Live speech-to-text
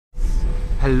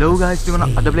Hello guys, we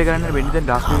are play කරන්නේ Bendy දැන්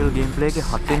DaKshaYa gameplay එකේ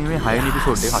 7 වෙනි මේ 6 වෙනි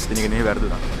episode එක 7 වෙනි එක නෙවෙයි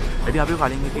වැරදුනා. ඉතින් අපි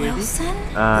කලින් එකේදී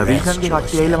විල්සන් ගේ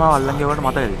කට්ටිය ඇවිල්ලා මාව අල්ලන් ගියවට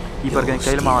මතකද? කීපර් කෙනෙක්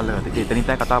ඇවිල්ලා මාව අල්ලගත්තා. ඉතින් එතනින්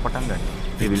තමයි කතාව පටන් ගන්නේ.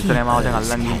 මේ විල්සන් මාව දැන්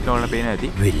අල්ලන් ගිහින් ඉන්නවල පේන ඇති.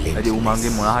 ඉතින් ඌ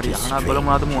මංගෙන් මොනවා හරි අහනවා බලමු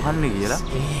මොනවද මූ අහන්නේ කියලා.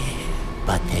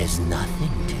 But there's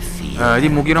nothing to fear.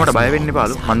 ඉතින් මූ කියනකොට බය වෙන්න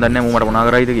එපාලු. මන් දන්නේ නැහැ මූ මට මොනවා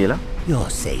කරයිද කියලා.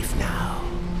 You're safe now.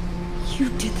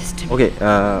 Okay,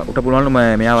 උට පුළුවන්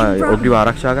මෙයාව ඔබ්ඩිව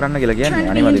ආරක්ෂා කරන්න කියලා කියන්නේ.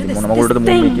 අනේ මම මොන මොකටද මම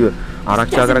මේ කිව්ව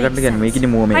ආරක්ෂා කරගන්න කියන්නේ මේකිනේ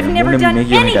මම මේ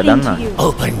කියන එක දන්නා.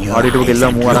 ආරිට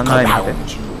ගිහලා මූ අරන් ආයේ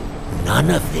මට. None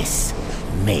of this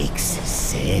makes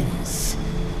sense.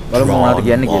 බලමු මොනවද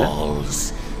කියන්නේ කියලා.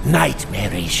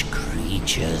 Nightmarish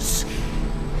creatures.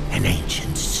 An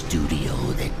ancient studio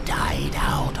that died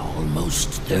out almost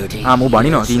 30 මූ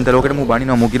බනිනවා තීන්ත ලෝකෙට මූ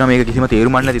බනිනවා මූ කියනවා මේක කිසිම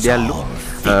තේරුමක් නැති දෙයක්ලු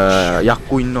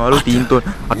යක්කු ඉන්නවලු තීන්ත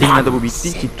අතින් නැතපු බිත්ති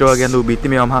චිත්‍ර වගේ අඳපු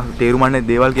බිත්ති මේවා මහා තේරුමක් නැති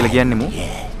දේවල් කියලා කියන්නේ මූ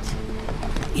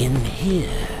in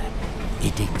here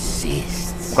it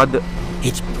exists මොකද්ද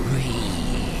it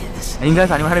breathes අයින්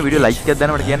ගාස් අනිවාර්යෙන් වීඩියෝ ලයික් එකක්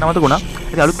දාන්න මට කියන්න මතකුණා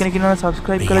ඉතින් අලුත් කෙනෙක් ඉන්නවා නම්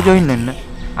subscribe කරලා join වෙන්න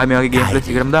ආ මේ වගේ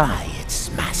gameplays එකටම දාන්න its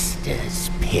master's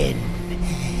pen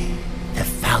the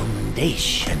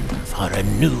foundation for a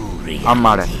new reality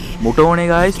අම්මාට මුට ඕනේ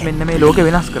guys මෙන්න මේ ලෝකෙ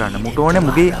වෙනස් කරන්න මුට ඕනේ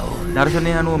මුගේ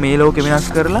දර්ශනය අනුව මේ ලෝකෙ වෙනස්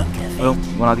කරලා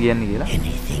මොනවද කියන්නේ කියලා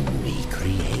anything we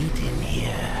create in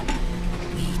here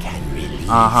we can release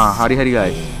හරි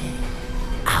guys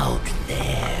out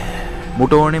there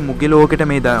මුට ඕනේ මුගේ ලෝකෙට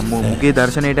මේ මුගේ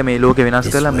දර්ශනයට මේ ලෝකෙ වෙනස්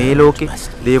කරලා මේ ලෝකෙ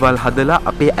දේවල් හදලා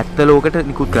අපේ ඇත්ත ලෝකෙට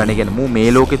නිකුත් කරන්න. කියන්නේ මූ මේ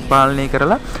ලෝකෙත් පාලනය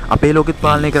කරලා අපේ ලෝකෙත්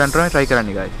පාලනය කරන්න try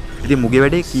කරන්නේ guys. ඉතින් මුගේ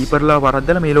වැඩේ කීපර්ලා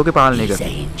වරද්දලා මේ ලෝකේ පාලනය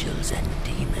කරනවා.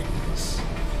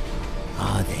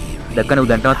 දැක්කනේ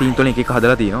උදැන්ටම තීන් තුනෙන් එක එක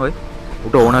හදලා තියෙනවා ඔය.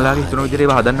 උට ඕනලාගේ හිතන විදිහට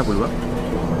ඒවා හදන්න පුළුවන්.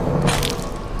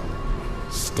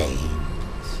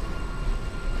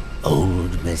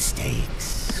 old mistakes.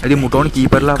 ඉතින් මුටෝන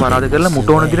කීපර්ලා පරාද කරලා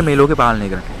මුටෝන විදිහට මේ ලෝකේ පාලනය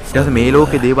කරනවා. ඊට පස්සේ මේ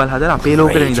ලෝකේ දේවල් හදලා අපේ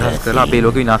ලෝකෙට නිදහස් කරලා අපේ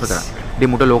ලෝකෙ විනාශ කරනවා. ඉතින්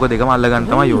මුට ලෝක දෙකම අල්ල ගන්න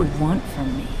තමයි ඕනේ.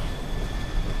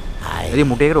 ඉතින්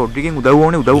මුටේකට රොඩ්රිගෙන් උදව්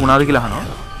ඕනේ උදව් මොනවාද කියලා අහනවා.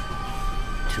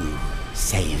 To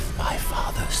save my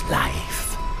father's life.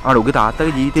 උගේ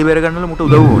තාත්තගේ ජීවිතේ බේර ගන්නල මුට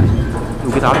උදව් ඕනේ.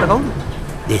 උගේ තාත්තා කවුද?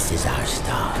 This is our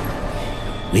start.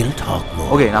 We'll talk more.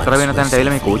 Okay, නතර වෙන තැනට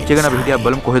ඇවිල්ලා මේ කෝච් එක න පිටියක්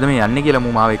බලමු කොහෙද මේ යන්නේ කියලා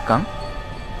මූ මාව එක්කන්.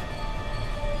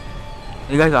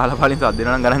 ඊගයි කාලා පාලින් සද්ද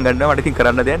දෙනවා නම් ගණන් ගන්නවා මට ඉතින්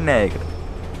කරන්න දෙයක් නෑ ඒකට.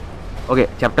 Okay,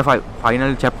 chapter 5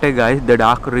 final chapter guys the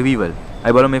dark revival.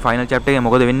 අය බලමු මේ final chapter එකේ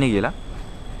මොකද වෙන්නේ කියලා.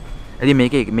 ඉතින්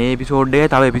මේකේ මේ එපිසෝඩ් එකේ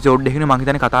තව එපිසෝඩ් එකකින් මම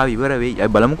හිතන්නේ කතාව ඉවර වෙයි. අය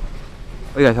බලමු.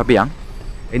 ඔය guys අපි යන්.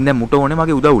 එන්න දැන් මුට ඕනේ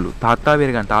මගේ උදව්ලු. තාත්තා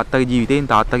බේර ගන්න. තාත්තගේ ජීවිතේෙන්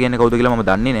තාත්තා කියන්නේ කවුද කියලා මම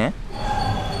දන්නේ නෑ.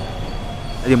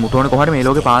 ඉතින් මුට ඕනේ කොහොමද මේ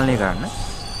ලෝකේ පාලනය කරන්න?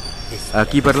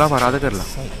 කීපර්ලා පරාද කරලා.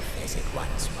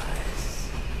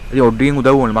 ඉතින් ඔඩ්ඩියෙන්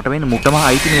උදව් ඕනේ. මට වෙන්නේ මුටම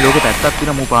අයිති මේ ලෝකේ පැත්තක්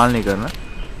තියෙන මූ පාලනය කරන.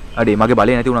 අඩේ මගේ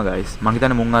බලය නැති වුණා guys. මං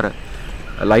හිතන්නේ මුන් අර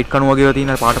ලයිට් කණු වගේ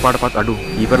තියෙන පාට අඩු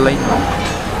කීපර්ලා ඉන්නවා.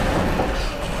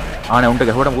 ආනේ උන්ට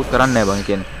ගහුවට මුකුත් කරන්නේ නෑ බං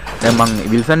කියන්නේ. දැන් මං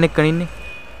විල්සන් එක්ක ඉන්නේ.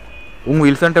 උන්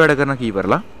විල්සන්ට වැඩ කරන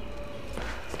කීපර්ලා.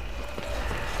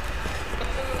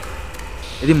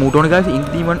 ඉතින් මූට ඕනේ guys ඉන්ක්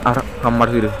ඩීමන් අර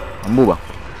කම්මට සිර අම්බෝ බං.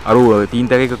 අර තීන්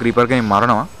තැගේක ක්‍රීපර් කෙනෙක්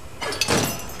මරනවා.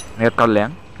 මේක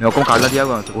කල්ලයන්. මේ ඔක්කොම කල්ලා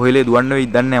තියාගන්න. කොහෙලේ දුවන්න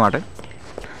වෙයිද දන්නේ නෑ මට.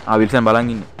 විල්සන් බලන්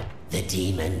ඉන්නේ. The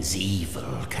demon's evil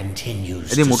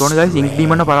continues. ඉතින් මූට ඕනේ guys ඉන්ක්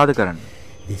ඩීමන් පරාද කරන්න.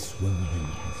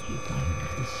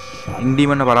 ඉන්ක්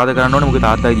ඩීමන් පරාද කරන්න ඕනේ මොකද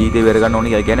තාත්තගේ ජීවිතේ වෙර ගන්න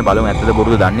ඕනේ. ඒ කියන්නේ බලමු ඇත්තද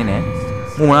බොරුද දන්නේ නෑ.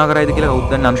 මූ මොනා කරයිද කියලා කවුද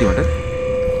දන්නේ අන්තිමට.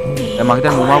 දැන් මම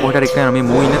හිතන්නේ මූමා කොහෙට එක්ක යනවා මේ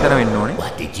මූ ඉන්න තැන වෙන්න ඕනේ.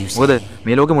 මොකද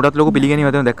මේ ලෝකෙ මුටත් ලෝක පිළිගැනීම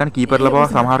ඇතන දැක්කනේ කීපර්ලා පවා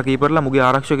සමහර කීපර්ලා මුගේ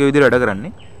ආරක්ෂකයෝ විදිහට වැඩ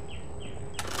කරන්නේ.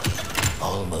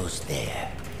 Almost there.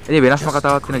 ඉතින් වෙනස්ම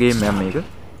කතාවක් වෙන ගේම් එකක් මේක.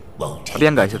 අපි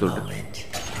යන් ගයිස් එතකොට.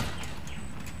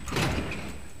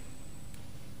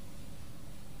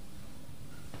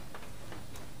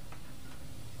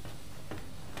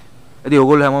 ඉතින්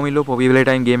ඔයගොල්ලෝ හැමෝම ඉල්ලුව පොපි ප්ලේ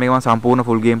ටයිම් ගේම් එක මම සම්පූර්ණ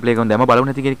ෆුල් ගේම් ප්ලේ එකක් දැම්ම බලමු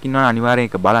නැති කෙනෙක් ඉන්නවා අනිවාර්යෙන්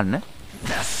ඒක බලන්න.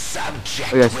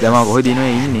 ඔය guys දැන් මම කොහෙද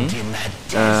ඉන්නේ?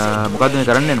 මොකද්ද මේ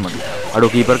කරන්න යන්නේ මට? අඩෝ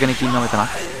කීපර් කෙනෙක් ඉන්නවා මෙතන.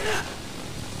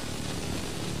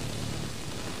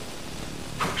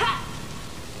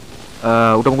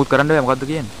 උට මොකුත් කරන්න බෑ මොකද්ද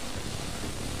කියන්නේ?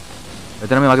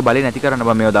 මෙතන මේ මගේ බලේ නැති කරන්න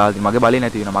බෑ මේවා දාලා. මගේ බලේ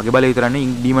නැති වෙනවා. මගේ බලේ විතර නෙවෙයි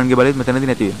ඉන්ක් ඩීමන්ගේ බලෙත් මෙතනදී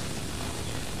නැති වෙනවා.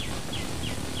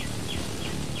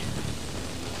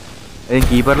 එන්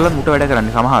කීපර්ලා මුට වැඩ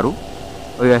කරන්නේ සමහරු.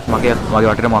 ඔය guys මගේ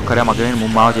වටේට මොකක් කරා මගේ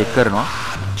මුම් මාව චෙක් කරනවා.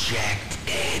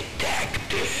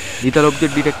 lethal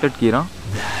object detected කියනවා.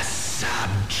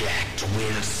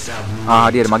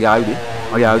 හරියට මගේ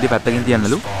ආයුධය පැත්තකින්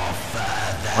තියන්නලු.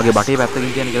 මගේ බටේ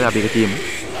පැත්තකින් තියන්න කියලා අපි ඒක තියමු.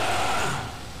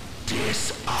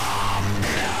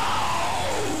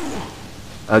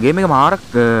 ගේම් එක මාර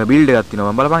බිල්ඩ් එකක්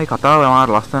තියෙනවා. බලපන් මේ කතාව මාර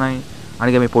ලස්සනයි.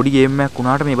 අනික මේ පොඩි ගේම් එකක්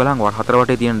වුණාට මේ බලන් හතර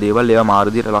වටේ තියෙන දේවල් ඒවා මාර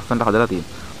විදියට ලස්සනට හදලා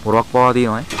තියෙනවා. පොරක් පවා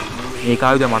තියෙනවා. මේක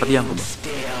ආවිද මට තියන්කෝ.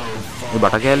 මේ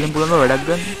බට කෑල්ලෙන් පුළුවන් වැඩක්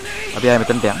ගන්න. අපි ආයෙ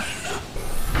මෙතනට යමු.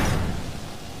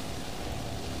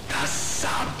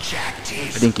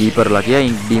 ඉතින් කීපර්ලා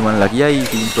කියයි ඩීමන්ලා කියයි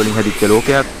ටීම්ස් වලින් හැදිච්ච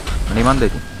ලෝකයක්. අනේ මන්ද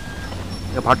ඉතින්.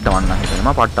 ඒක පට්ට වන්න හිතන්නේ.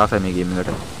 මම පට්ට ආසයි මේ ගේම්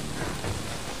එකට.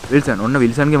 විල්සන් ඔන්න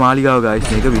විල්සන්ගේ මාලිගාව ගයිස්.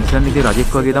 මේක විල්සන් ඉතින් රජෙක්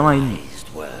වගේ තමයි ඉන්නේ.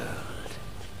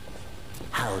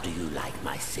 How do you like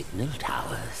my signal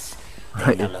towers?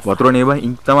 වතුර නේබා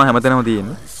ඉන්ක් තමයි හැමතැනම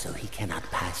තියෙන්නේ. So he cannot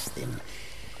pass them.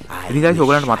 ඉතින් ගයිස්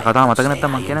ඔයගලන්ට කතාව මතක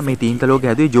නැත්නම් මම කියන මේ තීන්ත ලෝකේ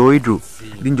හැදුවේ ජෝයි ඩ්‍රූ.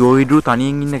 ඉතින් ජෝයි ඩ්‍රූ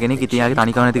තනියෙන් ඉන්න කෙනෙක් ඉතින් යාගේ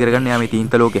තනිකම නැති කරගන්න එයා මේ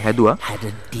තීන්ත ලෝකේ හැදුවා.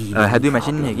 හැදුවේ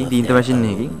මැෂින් එකකින් තීන්ත මැෂින්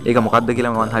එකකින්. ඒක මොකක්ද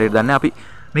කියලා මම හරියට දන්නේ නැහැ. අපි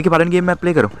මේකේ පළවෙනි ගේම් එක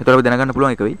ප්ලේ කරමු. ඒතර අපි දැනගන්න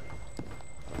පුළුවන් එක වෙයි.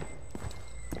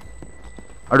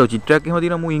 අඩෝ චිත්‍රයක් එහෙම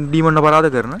තියෙනවා මූ ඉන්ක් ඩීමන් අපරාධ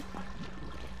කරන.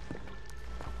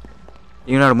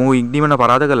 ඊනර මූ ඉන්ක් ඩීමන්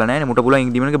අපරාධ කරලා නැහැ නේ. මුට පුළුවන්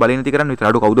ඉන්ක් ඩීමන් එකේ බලේ නැති කරන්න විතර.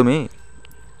 අඩෝ කවුද මේ?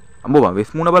 අම්බෝ බා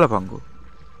වෙස් මුණ බලපංකෝ.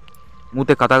 මූත්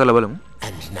එක්ක කතා කරලා බලමු.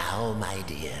 And now, my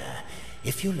dear,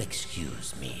 if you'll excuse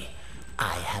me,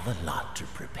 I have a lot to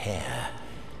prepare.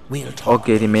 We'll talk.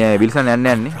 Okay, ඉතින් මේ විල්සන්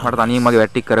යන්නේ. මට තනියෙන් මගේ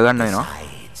වැට් ටික කරගන්න වෙනවා.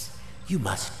 You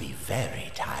must be very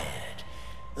tired.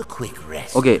 A quick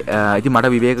rest. Okay, ඉතින්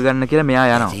මට විවේක ගන්න කියලා මෙයා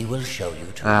යනවා. He will show you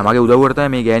to මගේ උදව්වට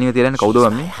තමයි මේ ගෑණිව තියලා ඉන්නේ. කවුද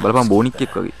වම්නේ? බලපන් බෝනික්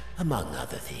එක් වගේ. among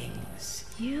other things.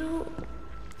 You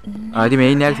ඉතින්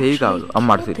මේ ඉන්නේ සේවිකාවලු.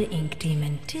 අම්මාට සිරි. the ink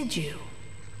demon, did you?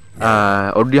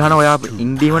 ඔඩ්ඩියහන ඔයා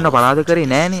ඉන්ක් ඩීමන් අපරාධ කරේ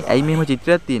නෑනේ. ඇයි මෙහෙම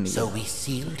චිත්‍රයක් තියෙන්නේ? So we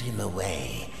sealed him away,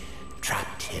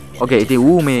 trapped him in Okay, ඉතින්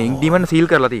ඌ මේ ඉන්ක් ඩීමන් සීල්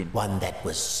කරලා තියෙනවා. one that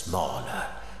was smaller.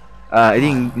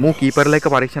 ඉතින් මූ කීපර්ලා එක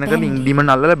පරීක්ෂණ කරලා ඉන්ක්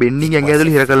ඩීමන් අල්ලලා බෙන්ඩින් ඇඟ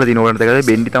ඇතුලේ හිර කරලා තිනවා. ඔයාලට දැකලා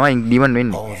බෙන්ඩි තමයි ඉන්ක් ඩීමන්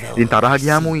වෙන්නේ. ඉතින් තරහ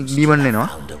ගියාම ඌ ඉන්ක් ඩීමන් වෙනවා.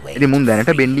 ඉතින් මුන්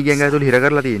දැනට බෙන්ඩි ඇඟ ඇතුලේ හිර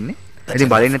කරලා තියෙන්නේ.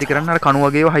 ඉතින් බලෙන් නැති කරන්න අර කණු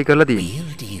වගේව හයි කරලා තියෙන්නේ.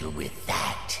 We'll deal with that.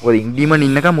 ඔය ඉන්ක් ඩීමන්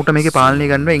ඉන්නකම් මුට මේකේ පාලනය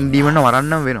ගන්නවා. ඉන්ක් ඩීමන්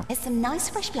වරන්නම් වෙනවා. There's some nice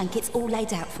fresh blankets all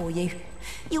laid out for you.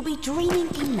 You'll be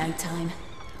dreaming in no time.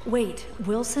 Wait,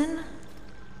 Wilson?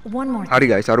 One more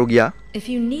හරි ගයිස් අරු ගියා. If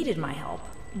you needed my help,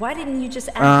 why didn't you just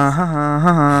ask?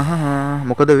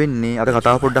 මොකද වෙන්නේ? අද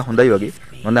කතාව පොඩ්ඩක් හොඳයි වගේ.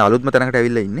 මම දැන් අලුත්ම තැනකට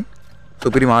ඇවිල්ලා ඉන්නේ.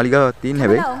 සුපිරි මාලිගාවක් තියෙන Come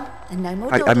හැබැයි. along, and no more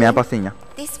හරි dawdling. මෙයා පස්සේ ඉන්නවා.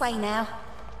 This way now.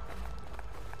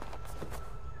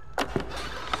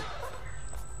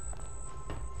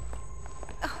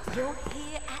 Oh, you're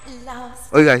here at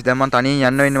last. ඔය ගයිස් දැන් මම තනියෙන්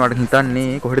යන්න වෙන්නේ මට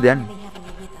හිතන්නේ කොහෙටද යන්නේ? Lovely having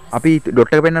you with us. අපි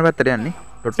ඩොට් එක පෙන්නන පැත්තට යන්නේ.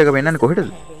 ඩොට් එක පෙන්නන්නේ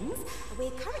කොහෙටද?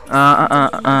 We're currently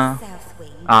south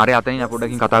wing. ආරේ අතනින්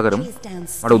පොඩ්ඩකින් කතා කරමු.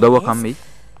 මට උදව්වක් හම්බෙයි.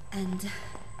 And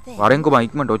there. වරෙන්කෝ මම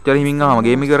ඉක්මනට ඔච්චර හිමින් ආවම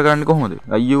ගේම් එක ඉවර කරන්නේ කොහොමද?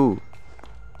 අයියෝ.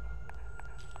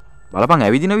 බලපන්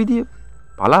ඇවිදින විදිය.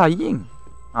 පලා අයියෙන්.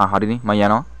 හරිනේ මම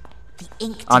යනවා. The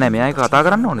ink නෑ මෙයා එක කතා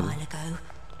කරන්න ඕනේද? while ago,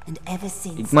 and ever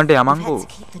since, ඉක්මනට we've යමන්කෝ. had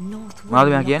to keep the north මොනවද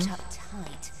wing මෙයා locked කියන්නේ? up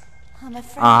tight. I'm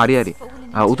afraid හරි හරි. it's fallen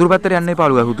into උතුරු පැත්තට යන්න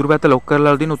එපාලු. උතුරු පැත්ත ලොක්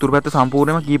කරලා තියෙන උතුරු පැත්ත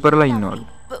සම්පූර්ණයෙන්ම කීපර්ලා ඉන්නවලු.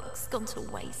 books gone to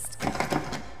waste.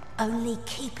 Only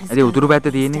keepers. ඉතින් උතුරු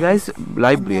පැත්තේ තියෙන්නේ ගයිස්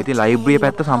ලයිබ්‍රරි. ඉතින් ලයිබ්‍රරිය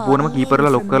පැත්ත සම්පූර්ණයෙන්ම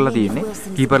කීපර්ලා ලොක් කරලා තියෙන්නේ.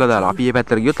 කීපර්ලා දාලා අපි මේ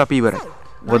පැත්තට ගියොත් අපි ඉවරයි.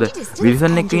 මොකද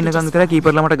විල්සන් එක්ක ඉන්නකන් විතරයි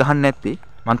කීපර්ලා මට ගහන්න නැත්තේ.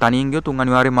 මං තනියෙන් ගියොත් උන්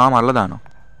අනිවාර්යෙන් මාව මරලා දානවා.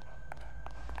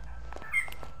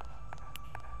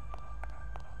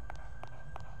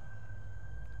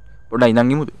 පොඩ්ඩක් ඉඳන්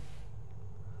ගිමුද?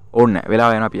 ඕනේ නැහැ.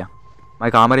 වෙලාව යනවා පියා.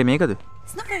 මගේ කාමරේ මේකද?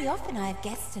 It's not very often I have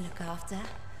guests to look after,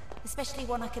 especially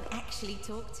one I can actually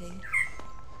talk to.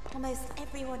 Almost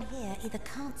everyone here either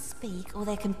can't speak or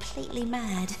they're completely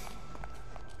mad.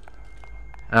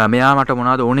 මෙයා මට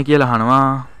මොනවද ඕනේ කියලා අහනවා.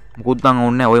 මුකුත් නම්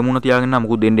ඕනේ නැහැ. ඔය මුණ තියාගෙන නම්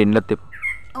මුකුත් දෙන්න එන්නත් එපා.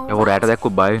 ඒක රැට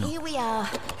දැක්කොත් බය වෙනවා. Here we are.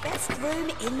 Best room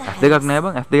in the දෙකක් house. නෑ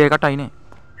බං. ඇස් දෙකයි කටයි නේ.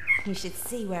 You should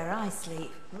see where I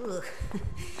sleep. Ugh.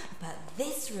 But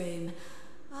this room,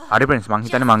 හරි ප්‍රෙන්ස් මං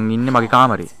හිතන්නේ මං ඉන්නේ මගේ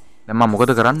කාමරේ. දැන් මම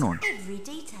මොකද කරන්න ඕනේ? every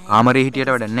detail. කාමරේ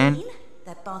හිටියට වැඩක් නැහැ නේ.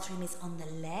 The bathroom is on the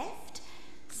left.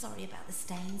 Sorry about the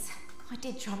stains. I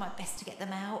did try my best to get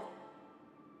them out.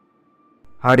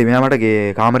 හරි මෙයා මට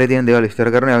කාමරේ තියෙන දේවල් විස්තර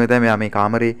කරනවා. ඒ වගේ තමයි මෙයා මේ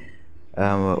කාමරේ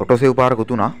ඔටෝ සේව් පාර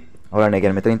කුතුණා. ඔයාලා නේ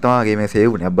කියන්නේ මෙතනින් තමයි මේ සේව්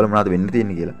වුනේ. අබ්බල මොනවද වෙන්න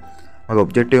තියෙන්නේ කියලා. මගේ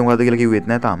ඔබ්ජෙක්ටිව් එක මොකද්ද කියලා කිව්වෙත්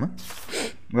නැහැ තාම.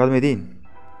 මොකද්ද මේ තියෙන්නේ?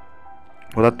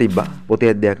 පොතක් තිබ්බා.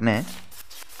 පොතේ අධ්‍යයක් නැහැ.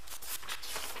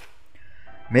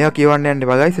 මේවා කියවන්න යන්න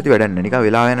එපා ගයිස්. ඇති වැඩක් නැහැ. නිකන්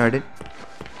වෙලා යන වැඩේ.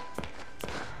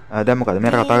 දැන් මොකද?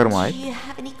 මෙයාට කතා කරමු ආයේ. Do you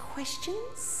have any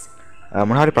questions?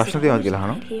 මොන හරි ප්‍රශ්න තියෙනවද කියලා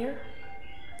අහනවා. Here?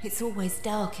 It's always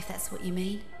dark if that's what you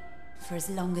mean. For as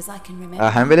long as I can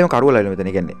remember. හැම වෙලේම කරුවලයිලු මෙතන.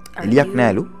 ඒ කියන්නේ එලියක්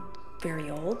නෑලු. Very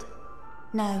old?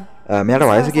 No. මෙයාට As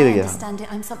far වයස as I කීයද කියලා. understand it,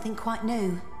 I'm something quite new.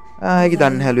 ඒක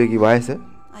දන්නේ හැලු ඒකේ වයස.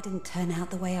 I didn't turn out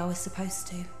the way I was supposed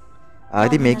to.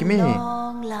 ඉතින් මේක මේ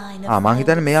මං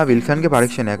හිතන්නේ මෙයා විල්සන්ගේ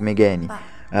පරීක්ෂණයක් මේ ගෑණි.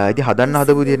 ඉතින් හදන්න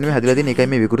හදපු විදිහට නෙමෙයි හැදලා තියෙන්නේ. ඒකයි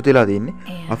මේ විකෘති වෙලා තියෙන්නේ.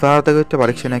 අසාර්ථක වෙච්ච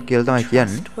පරීක්ෂණයක් කියලා තමයි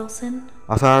කියන්නේ.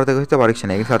 අසාර්ථක වෙච්ච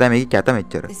පරීක්ෂණයක්. ඒ නිසා තමයි මේක කැත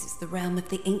මෙච්චර. This is the realm of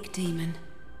the ink demon.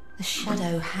 The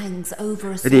shadow hangs over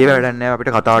us. ඉතින් ඒ වැඩක් නෑ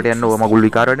අපිට කතාවට යන්න ඕව මගුල්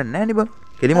විකාර වැඩක් නෑ නේ බං.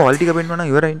 කෙලිම වල් ටික පෙන්වනවා නම්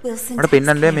ඉවරයිනේ. මට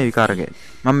පෙන්වන්න බෑ මේ විකාරකේ.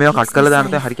 මම මේවා කට් කරලා දාන්න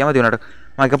තමයි හරි කැමති වුණාට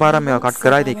මම එකපාරක් මේවා කට්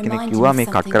කරා. ඉතින් එක්කෙනෙක් කිව්වා මේ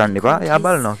කට් කරන්න එපා. එයා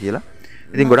බලනවා කියලා.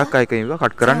 ඉතින් ගොඩක් අය කිව්වා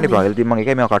කට් කරන්න එපා. ඉතින් මම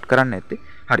ඒකයි මේවා කට් කරන්න නැත්තේ.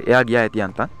 හරි එයා ගියා ඇති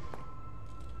අන්තන්.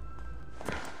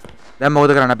 දැන්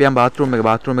මොකද කරන්නේ? අපි යන් බාත්රූම් එක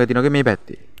තියෙනකෝ මේ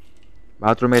පැත්තේ.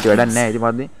 බාත්රූම් එකේ වැඩක් නැහැ. ඉතින්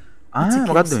මම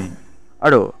මොකද්ද මේ?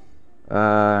 අඩෝ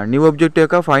new object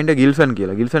එක find a Gilson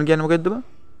කියලා. Gilson කියන්නේ මොකද්ද බං?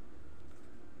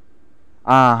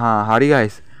 හරි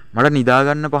guys. මට නිදා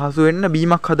ගන්න පහසු වෙන්න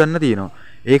බීමක් හදන්න තියෙනවා.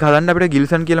 ඒක හදන්න අපිට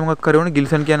Gilson කියලා මොකක් කරේ ඕනේ.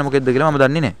 Gilson කියන්නේ මොකද්ද කියලා මම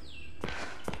දන්නේ නැහැ.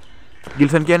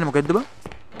 Gilson කියන්නේ මොකද්ද බං?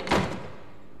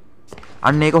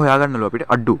 අන්න ඒක හොයාගන්නලු අපිට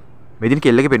අඩු. මේ දින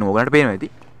කෙල්ලගේ පේන ඕගලන්ට පේනවා ඇති.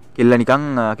 කෙල්ල නිකන්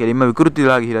කෙලින්ම විකෘති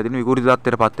වෙලා ගිහිලා තියෙන විකෘති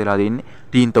තත්ත්වයටපත් වෙලා තින්නේ.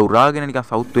 තීන්ත උරාගෙන නිකන්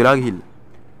සවුත් වෙලා ගිහිල්ලා.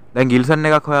 දැන් ගිල්සන්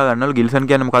එකක් හොයාගන්නලු. ගිල්සන්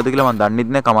කියන්නේ මොකද්ද කියලා මම දන්නෙත්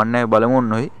නැහැ. කමන්නේ බලමු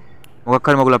ඔන්න ඔයි. මොකක්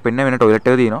හරි මගුලක් පෙන්නේ වෙන ටොයිලට්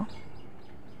එක තියෙනවා.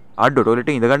 ආඩෝ ටොයිලට්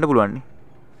එකේ ඉඳ ගන්න පුළුවන් නේ.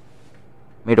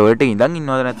 මේ ටොයිලට් එකේ ඉඳන්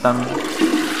ඉන්නවද නැත්තම්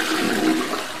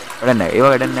වැඩක් නැහැ.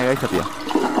 ඒවා වැඩක් නැහැ guys අපියා.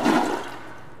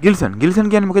 ගිල්සන්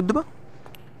කියන්නේ මොකද්ද බං?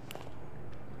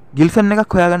 ගිල්සන්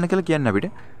එකක් හොයාගන්න කියලා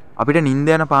කියන්නේ අපිට නිින්ද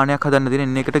යන පානයක් හදන්න දෙන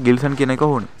එන්න එකට ගිල්සන් කියන එක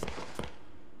ඕනේ.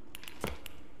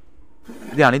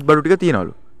 ඉතින් අනිත් බඩු ටික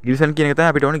තියනවලු. ගිල්සන් කියන එක තමයි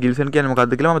අපිට ඕනේ. ගිල්සන් කියන්නේ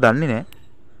මොකද්ද කියලා මම දන්නේ නැහැ.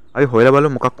 අපි හොයලා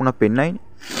බලමු මොකක් වුණත් පෙන්නයිනේ.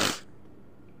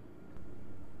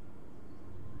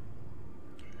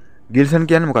 ගිල්සන්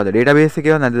කියන්නේ මොකද්ද? ඩේටාබේස්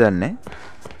එකේවත් නැද්ද දන්නේ නැහැ.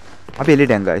 අපි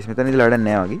එළියට යන් guys. මෙතන ඉඳලා වැඩක්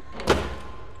නැහැ වගේ.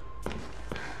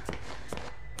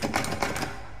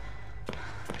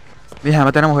 මේ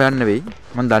හැමතැනම හොයන්න වෙයි.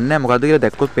 මම දන්නේ නැහැ මොකද්ද කියලා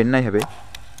දැක්කොත් පෙන්නයි හැබැයි.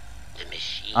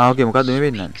 ඕකේ මොකද්ද මේ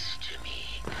වෙන්නේ?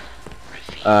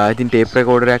 ඉතින් ටේප්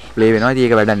රෙකෝඩර් එකක් ප්ලේ වෙනවා. ඉතින්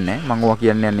ඒක වැඩක් නැහැ. මම ඕවා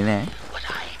කියන්න යන්නේ නැහැ.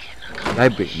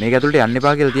 ලයිබ්‍රරි. මේක ඇතුළට යන්න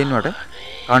එපා කියලා තියෙනවට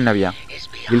කවන්න අපි යන්.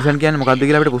 ගිල්සන් කියන්නේ මොකද්ද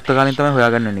කියලා අපිට පුස්තකාලෙන් තමයි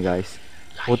හොයාගන්න වෙන්නේ guys.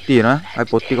 පොත් තියෙනවා. අපි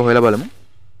පොත් ටික හොයලා බලමු.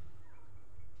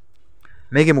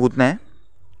 මේකේ මොකුත් නැහැ.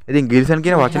 ඉතින් ගිල්සන්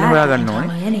කියන වචන හොයාගන්න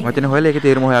ඕනේ. වචන හොයලා ඒකේ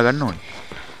තේරුම හොයාගන්න ඕනේ.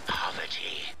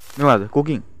 මොනවද?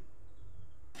 කුකින්.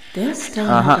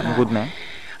 මොකුත් නැහැ.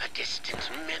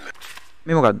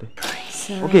 මේ මොකද්ද?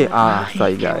 ඕකේ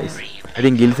සයි guys.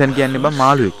 ඉතින් ගිල්සන් කියන්නේ බං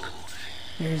මාළුවෙක්.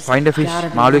 find a fish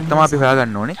මාළුවෙක් තමයි අපි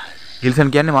හොයාගන්න ඕනේ. ගිල්සන්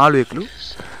කියන්නේ මාළුවෙක්ලු.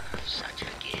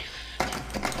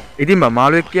 ඉතින්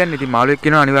මාළුවෙක්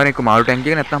කියනවා අනිවාර්යෙන් එක මාළු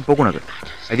ටැංකියක නැත්තම් පොකුණක.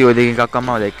 ඉතින් ওই දෙකෙන් එකක්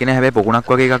අම්මව දැක්කේ නැහැ. හැබැයි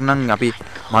පොකුණක් වගේ එකක් නම් අපි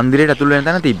මන්දිරේට ඇතුල් වෙන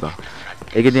තැන තිබ්බා.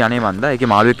 ඒකෙදී අනේ මන්දා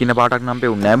ඒකේ මාළුවෙක් ඉන්න පාටක් නම්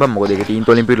පෙවුන්නේ නැහැ බං. මොකද ඒකේ ටීන්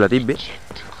තොලින් පිරලා තිබ්බේ.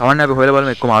 කවන්නේ අපි හොයලා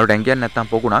බලමු එක්ක මාළු ටැංකියක් නැත්තම්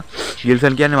පොකුණක්.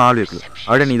 ගිල්සන් කියන්නේ මාළුවෙක්ලු.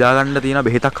 අපිට නිදා ගන්න තියෙන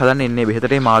බෙහෙතක් හදන්න එන්නේ.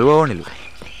 බෙහෙතට මේ මාළුවා ඕනෙලු.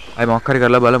 අය මොකක් හරි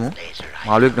කරලා බලමු.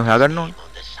 මාළුවෙක් නේ හොයාගන්න ඕනේ.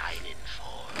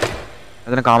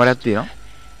 එතන කාමරයක් තියෙනවා.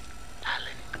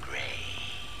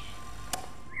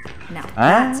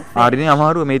 ආරිනේ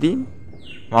අමාරුව මේ තියෙන්නේ.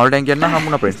 මාළු ටැංකියක් නම්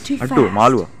හම්බුණා ප්‍රෙස්. අට්ටු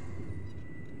මාළුවා.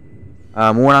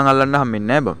 මූණන් අල්ලන්න හම්බෙන්නේ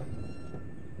නැහැ බං.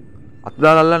 අත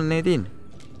දාලා අල්ලන්නේ තියෙන්නේ.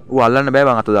 ඌ අල්ලන්න බෑ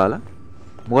බං අත දාලා.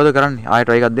 මොකද කරන්නේ? ආයෙ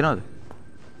try එකක් දෙනවද?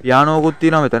 පියානෝකුත්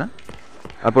තියෙනවා මෙතන.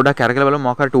 අපි පොඩ්ඩක් කැරකලා බලමු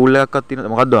මොකක් හරි ටූල් එකක්වත්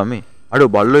තියෙනවද? මොකද්ද මේ? අඩෝ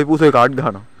බල්ලෝයි පූසෝයි කාඩ්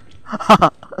ගහනවා.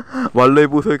 බල්ලෝයි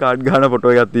පූසෝයි කාඩ් ගහන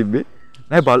ෆොටෝ එකක් තිබ්බේ.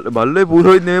 නෑ බල්ලෝයි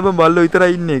පූසෝයි නෙමෙයි බං බල්ලෝ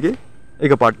විතරයි ඉන්නේ ඒකේ.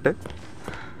 ඒක පට්ට.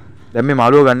 දැන් මේ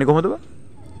මාළුව ගන්නේ කොහොමද බං?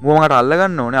 මම මකට අල්ල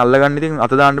ගන්න ඕනේ. අල්ල ගන්න ඉතින්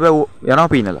අත දාන්න බෑ. යනවා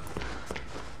පීනලා.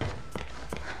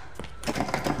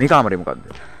 මේ කාමරේ මොකද්ද?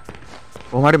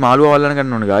 කොහොම හරි මාළුව අල්ලන්න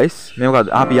ගන්න ඕනේ guys. මේ මොකද්ද?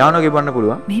 පියානෝ ගෙවන්න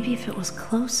පුළුවන්. Maybe if it was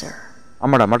closer.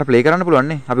 මට ප්ලේ කරන්න පුළුවන්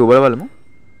නේ. අපි ඔබලා බලමු.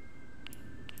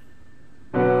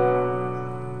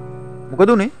 මොකද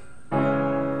උනේ?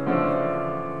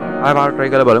 ආයෙ පාර try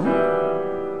කරලා බලමු.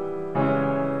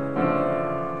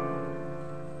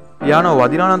 පියානෝ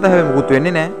වදිනවා නම් තමයි මොකුත්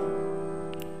වෙන්නේ නැහැ.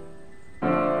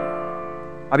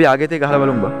 අපි ආගෙත් ගහලා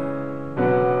බලමු බා.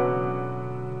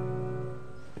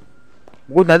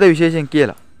 මොකුත් නැද විශේෂයෙන්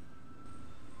කියලා.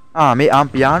 මේ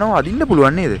පියානෝ අදින්න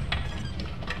පුළුවන් නේද?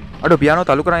 අඩෝ පියානෝ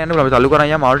තල්ලු කරන් යන්න පුළුවන්. අපි තල්ලු කරන්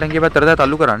යන්න මාළු ටැංකිය පැත්තට තමයි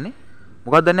තල්ලු කරන්නේ.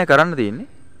 මොකක්ද දැන් කරන්න තියෙන්නේ?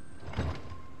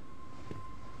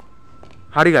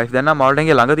 හරි guys දැන් නම් මාළු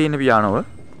ටැංකිය ළඟ තියෙන පියානෝව.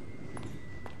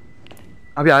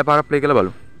 අපි ආයෙ පාරක් ප්ලේ කරලා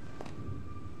බලමු.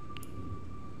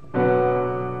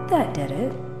 That did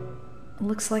it.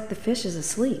 Looks like the fish is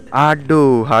asleep. අඩෝ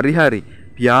හරි.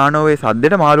 පියානෝවේ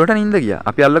සද්දෙට මාළුවට නිින්ද ගියා.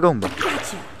 අපි අල්ලගමු බා.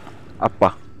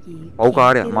 අප්පා.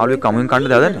 පව්කාරයා මාළුවෙක් කමුෙන්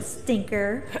කන්න දාදන්න. Stinker.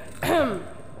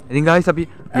 ඉතින් guys අපි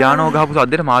පියානෝ ගහපු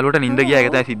සද්දෙට මාළුවට නිින්ද ගියා. ඒක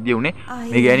තමයි සිද්ධිය උනේ.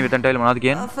 මේ ගෑණි මෙතනට ඇවිල්ලා මොනවද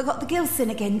කියන්නේ? I forgot the Gilson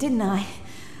again, didn't I?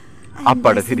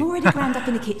 අප්පට some Siri. already ground up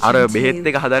in the kitchen අර too. බෙහෙත්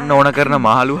එක හදන්න ඕන කරන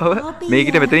මහලුවව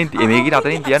මේකිට මෙතනින් මේකිට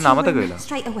අතනින් තියන්න අමතක වෙලා.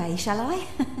 Straight away, shall I?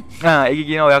 ඒක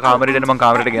කියනවා ඔයා කාමරේට එන්න මම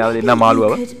කාමරේට ගෙනල්ලා දෙන්නම්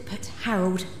මාළුවව. You could put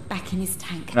Harold back in his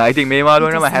tank. I think මේ මාළුව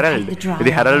නම හැරල්ඩ්.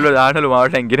 ඉතින් හැරල්ඩ් දාන්නලු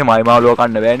මාළුවට ටැංකියට මයි මාළුව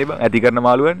කන්න බෑනේ බං. ඇති කරන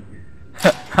මාළුවනේ.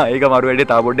 ඒක මරු වැඩේ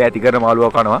තා පොඩ්ඩක් ඇති කරන මාළුව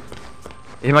කනවා.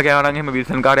 එහෙම කෑවා නම් එහෙම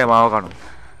විල්සන් කාර්යය මාව කනවා.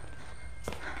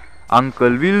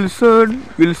 Uncle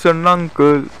Wilson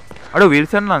uncle. අඩෝ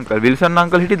විල්සන්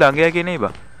අංකල් හිටි දඟයා කියන්නේ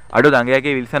බා. අඩෝ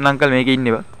දඟයාගේ විල්සන් අංකල් මේකේ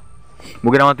ඉන්නේ බා.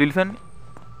 මුගේ නමත් විල්සන්.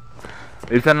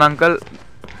 විල්සන් අංකල්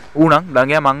ඌනම්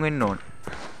දඟයා මං වෙන්න ඕන.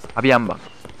 අපි යම්බා.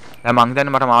 දැන් මං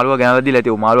හිතන්නේ මට මාළුව ගෙනල්ලා දීලා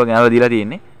ඇති. මාළුව ගෙනල්ලා දීලා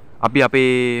තියෙන්නේ. අපි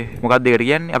අපේ මොකක්ද ඒකට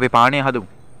කියන්නේ? අපේ පාණය හදමු.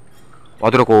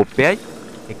 වතුර කෝප්පයයි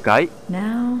එකයි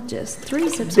Now, just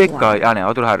 3 sips of දෙකයි. water. අනේ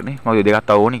වතුර හරිනේ. මම දෙකක්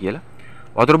තව ඕනේ කියලා.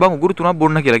 වතුර බං උගුරු තුනක්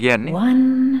බොන්න කියලා කියන්නේ.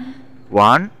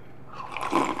 1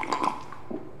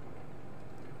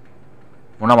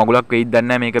 මොන මගුලක් වෙයිද දන්නේ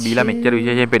නැහැ මේක බීලා මෙච්චර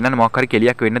විශේෂයෙන් පෙන්නන්න මොකක් හරි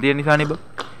කෙලියක් වෙන්න තියෙන නිසානේ බං.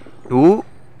 2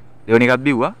 දෙවෙනි එකත්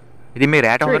බිව්වා. ඉතින් මේ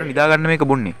රැට හොඳට නිදා ගන්න මේක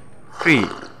බොන්නේ. 3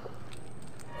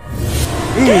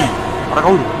 අර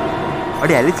කවුද?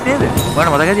 අඩේ ඇලිස් නේද? මම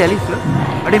මතකයි ඇලිස්.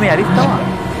 අඩේ මේ ඇලිස් තමයි.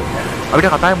 අපිට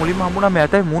කතාවේ මුලින්ම හම්බුණා මේ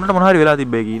ඇතයි මූණට මොන හරි වෙලා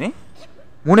තිබ්බේ කීනේ.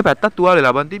 මූණේ පැත්තක් තුවාලේ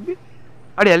ලබන් තිබ්බේ.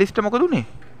 අඩේ ඇලිස්ට මොකද උනේ?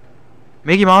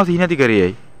 මේකේ මාව සිහි නැති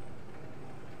කරේයි.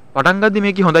 පටන් ගද්දි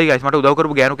මේකේ හොඳයි ගයිස්. මට උදව්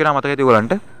කරපු ගෑනු කෙනා මතකයි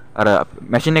ඒගොල්ලන්ට. අර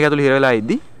මැෂින් එක ඇතුලේ හිර වෙලා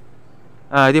ඉද්දි.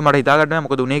 ඉතින් මට හිතා ගන්න බෑ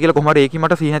මොකද උනේ කියලා කොහොම හරි ඒකේ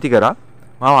මට සිහි නැති කරා.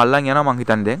 මාව අල්ලන් යනවා මං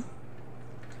හිතන්නේ දැන්.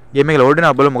 ගේම් එක ලෝඩ්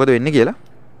වෙනවා බලමු මොකද වෙන්නේ කියලා.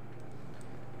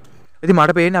 ඉතින්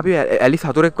මට පේන්නේ අපි ඇලිස්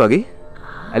හතුරෙක් වගේ.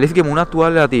 ඇලිස්ගේ මූණක්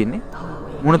තුවාල වෙලා තියෙන්නේ.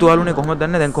 මූණ තුවාලුනේ කොහොමද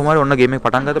දන්නේ? දැන් කොහොම හරි ඔන්න ගේම් එක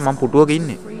පටන් ගත්තා මම පුටුවක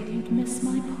ඉන්නේ.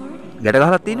 ගැට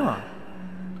ගහලා තිනවා.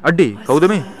 අඩේ කවුද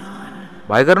මේ?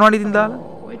 බය කරනවනේ ඉතින් දාලා.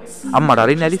 අම්මට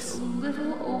අරින්න ඇලිස්.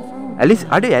 ඇලිස්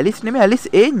අඩේ ඇලිස් නෙමෙයි ඇලිස්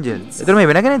ඒන්ජල්. ඒතර මේ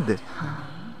වෙන කෙනෙක්ද?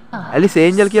 ඇලිස්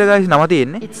ඒන්ජල් කියලා ගායිස් නම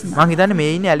තියෙන්නේ. මං හිතන්නේ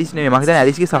මේ ඉන්නේ ඇලිස් නෙමෙයි. මං හිතන්නේ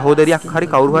ඇලිස්ගේ සහෝදරියක් හරි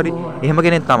කවුරු හරි එහෙම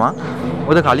කෙනෙක් තමයි.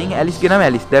 මොකද කලින් ඇලිස්ගේ නම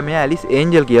ඇලිස්. දැන් මෙයා ඇලිස්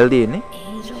ඒන්ජල් කියලා තියෙන්නේ.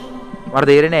 මට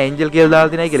තේරෙන්නේ ඒන්ජල් කියලා දාලා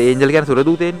තියෙනයි කියලා. ඒන්ජල් කියන්නේ සුර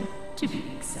දූතෙන්නේ.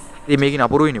 ඉතින් මේකේ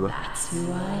නපුරුයිනේ බා.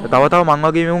 තව මං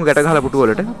වගේ මෙමුන් ගැට ගහලා පුටු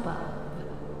වලට.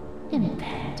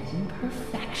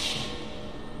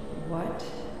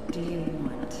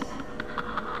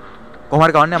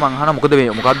 කොහොමද කවන්නේ මං අහන මොකද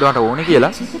මේ මොකද්ද මට ඕනේ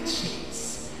කියලා.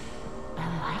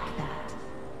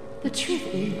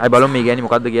 අය බලමු මේ කියන්නේ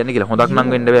මොකද්ද කියන්නේ කියලා. හොඳක් නම්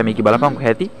වෙන්න බෑ මේකේ බලපංකෝ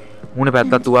ඇති. මූණේ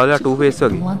පැත්තක් තුවාලලා 2 face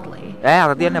වගේ.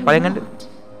 අර තියන්නේ පලෙන් ගන්න.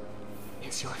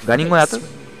 ගනින් ඔය අත.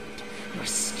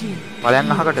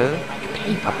 පලයන් අහකට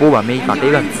අපෝ බා මේ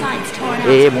කටේ ගන්න.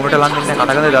 මූණට ලං වෙන්නේ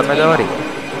කටගඳ ධර්මදාවරේ.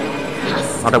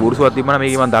 මට බුරුසුවක් තිබ්බනම්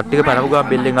මේකේ මං දත් ටික පැනපු ගමන්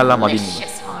බෙල්ලෙන් අල්ලලා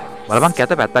මදින්නේ. බලපන්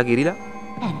කැත පැත්තක් ඉරිලා.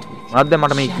 මොනවද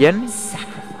මට මේ කියන්නේ?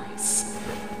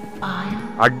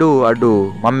 අඩෝ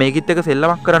මම මේකිට එක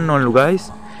සෙල්ලමක් කරන්න ඕනලු ගයිස්.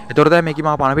 ඒතොර තමයි මේකේ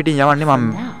මාව පණ පිටින් යවන්නේ. මම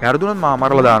පෙරදුනොත් මාව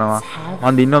මරලා දානවා.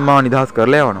 මම දින්නොත් මාව නිදහස්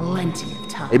කරලා යවනවා.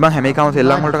 ඒ මං හැම එකම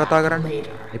සෙල්ලම් වලට කතා කරන්නේ.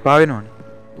 එපා වෙනවනේ.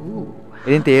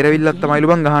 ඉතින් තේරවිල්ලක් තමයිලු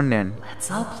බං ගහන්න යන්නේ.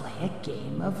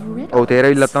 ඔව්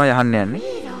තේරවිල්ලක් තමයි යහන්න යන්නේ.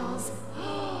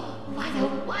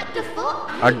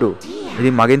 අඩෝ.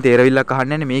 ඉතින් මගෙන් තේරවිල්ලක්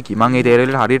අහන්න යන්නේ මේකි. මං ඒ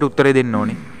තේරවිල්ලට හරියට උත්තරේ දෙන්න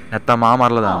ඕනේ. නැත්තම් මාව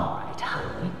මරලා දානවා.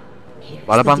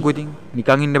 බලපංකු ඉතින්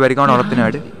නිකන් ඉන්න බැරි කම නවත්තන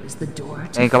වැඩ.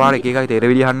 ඒක පාර එක එකයි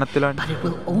තේරවිලි අහන්නත් වෙලානේ.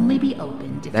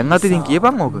 දැන් අත ඉතින්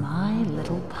කියපන් ඕක.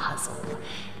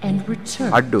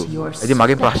 අඩෝ. ඉතින්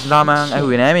මගෙන් ප්‍රශ්න තාම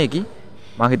ඇහුවේ නෑ මේකි.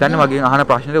 මං හිතන්නේ මගෙන් අහන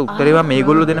ප්‍රශ්නෙට උත්තරේ වා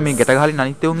මේගොල්ලෝ දෙන මේ ගැට ගහලින්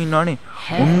අනිත් උන් ඉන්නවනේ.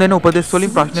 උන් දෙන උපදෙස්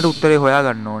වලින් ප්‍රශ්නෙට උත්තරේ හොයා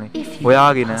ගන්න ඕනේ.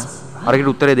 හොයාගෙන අරකට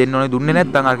උත්තරේ දෙන්න ඕනේ. දුන්නේ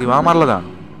නැත්නම් අර කිව්වා මරලා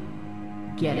දානවා.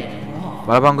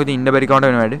 බලපංකු ඉතින් ඉන්න බැරි කමට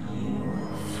වෙන වැඩ.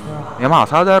 එයාම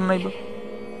අසාධාරණයි බං.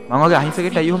 මම වගේ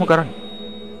අහිංසකෙට අයියෝ මොම කරන්නේ?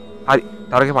 හරි.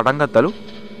 තරගේ පටන් ගත්තලු.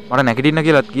 මට නැගිටින්න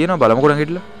කියලාත් කියනවා බලමුකෝ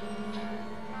නැගිටලා.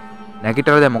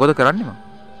 නැගිටලා දැන් මොකද කරන්නේ මම?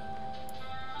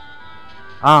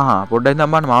 පොඩ්ඩක්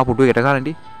ඉඳන් බලන්න මාව පුටුවේ ගැට ගහලා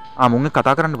ඉඳි. මුන් එක්ක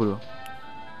කතා කරන්න පුළුවන්.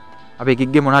 අපි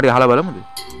එකෙක්ගේ මොන හරි අහලා බලමුද?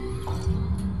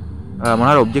 මොන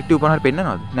හරි ඔබ්ජෙක්ටිව් මොන හරි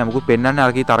පෙන්නනවද? නෑ මොකුත් පෙන්නන්නේ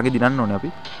අර කී තරගේ දිනන්න ඕනේ අපි.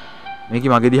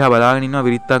 මේකේ මගේ දිහා බලාගෙන ඉන්නවා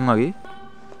විරිත්තන් වගේ.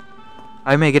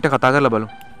 අය මේකට කතා කරලා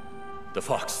බලමු. The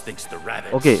fox thinks the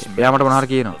rabbit. Okay, එයා මට මොන හරි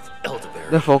කියනවා.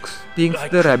 The fox thinks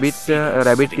the rabbit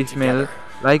smell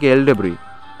like elderberry.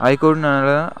 I couldn't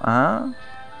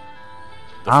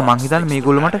මං හිතන්නේ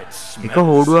මේගොල්ලෝ මට එක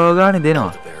හොඩුවව ගානේ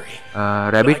දෙනවා.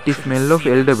 Rabbit smell of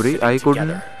elderberry. I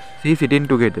couldn't see sitting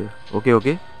together.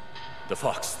 Okay. The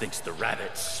fox thinks the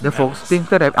rabbit. The fox thinks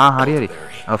the rabbit. හරි.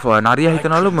 නරියා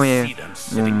හිතනවලු මේ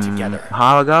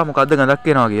හාවගා මොකද්ද ගඳක්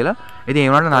එනවා කියලා. ඉතින්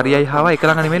ඒ වුණාට නරියයි හාවා එක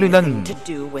ළඟ නෙමෙයිලු ඉඳන් ඉන්නේ.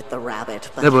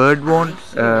 The bird won't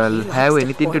have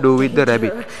anything to do with the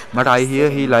rabbit. But I hear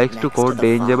he likes to cause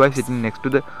danger by sitting next to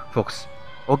the fox.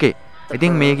 ඕකේ.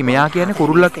 ඉතින් මේ මෙයා කියන්නේ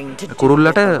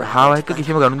කුරුල්ලට හාව එක්ක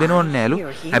කිසිම ගනුදෙනුවක් නෑලු.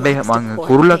 හැබැයි මං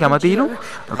කුරුල්ලා කැමතිලු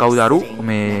කවුද අරු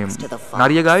මේ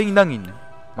නරිය ගාවින් ඉඳන් ඉන්න.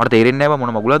 මට තේරෙන්නේ නෑ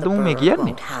මොන මගුලක්ද මේ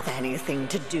කියන්නේ.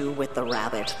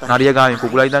 නරිය ගාවින්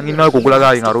කුකුලා ඉඳන් ඉන්නවා කුකුලා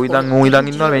ගාවින් අරු ඉඳන් ඌ ඉඳන්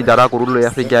ඉන්නවා මේ දරා කුරුල්ලෝ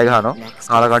එයාට කෑ ගහනවා.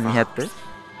 කාලා ගන්න හැත්ත.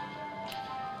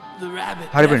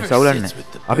 හරි බෙන් සවුලන්නේ.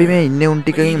 අපි මේ ඉන්නේ උන්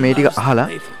ටිකකින් මේ ටික අහලා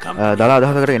දල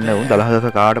අදහසකට එන්න උන් දල අදහස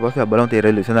කාට පස්සේ බලමු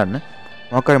තේරෙයිද විසඳන්න.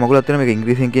 මොකක් හරි මගුලක් තියෙන මේක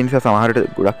ඉංග්‍රීසියෙන් කියන නිසා සමහරට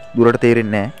ගොඩක් දුරට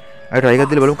තේරෙන්නේ නැහැ. අපි try එකක්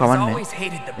දීලා බලමු කමන්නේ.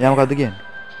 එයා මොකද්ද කියන්නේ?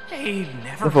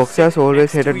 The fox has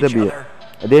always hated the bear.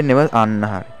 they never අන්න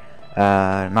හරි.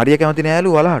 නරිය කැමති නෑලු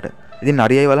වලහට. ඉතින්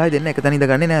නරියයි වලහයි දෙන්න එක තැන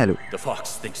ඉඳගන්නේ නෑලු. The fox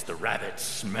thinks the rabbit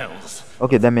smells.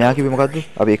 Okay දැන් මෙයා කිව්වේ මොකද්ද?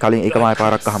 අපි කලින් එකම ආය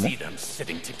පාරක් අහමු.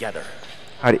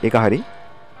 හරි ඒක හරි.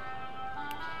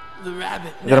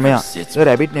 The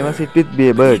rabbit never sit with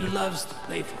a bird.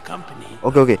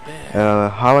 Okay.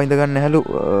 හාව ඉඳගන්න නැහැලු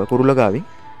කුරුල්ල ගාවින්.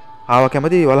 හාව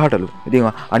කැමති වලහටලු. ඉතින්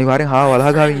අනිවාර්යෙන් හාව වලහ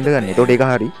ගාවින් ඉඳගන්න. ඒතකොට ඒක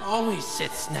හරි.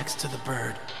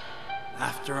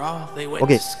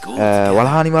 Okay.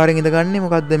 වලහ අනිවාර්යෙන් ඉඳගන්නේ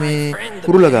මොකද්ද මේ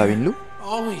කුරුල්ල ගාවින්ලු.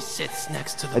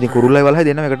 ඉතින් කුරුල්ලයි වලහයි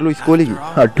දෙන්නම එකටලු ඉස්කෝලේ ගිහින්.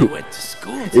 අට්ටු.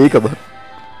 ඒක බා.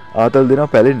 ආතල්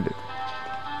දෙනවා පැලෙන්න.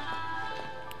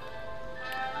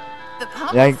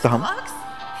 Yeah,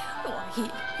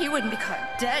 he wouldn't be caught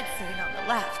dead sitting on the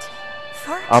left.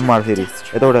 අම්මාර සිරි.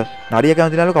 එතකොට නරිය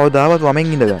කැමති නැලු කවදාවත් වමෙන්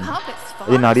ඉඳගන්න.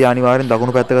 ඉතින් නරිය අනිවාර්යෙන්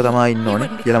දකුණු පැත්තක තමයි ඉන්න ඕනේ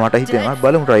කියලා මට හිතෙනවා.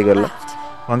 බලමු try කරලා.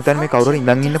 මං හිතන්නේ මේ කවුරු හරි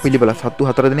ඉඳන් ඉන්න පිළිවෙල සත්තු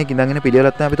 4 දෙනෙක් ඉඳන් ඉන්න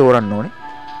පිළිවෙලක් තමයි අපි තෝරන්න ඕනේ.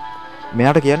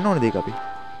 මෙයාට කියන්න ඕනේ දෙයක් අපි.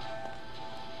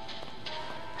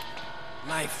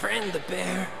 My friend the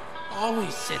bear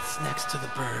always sits next to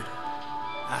the bird.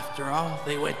 After all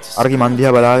they went to අරකි මන්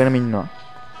දිහා බලාගෙනම ඉන්නවා.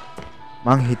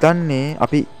 මං හිතන්නේ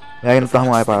අපි එයාගෙන තහම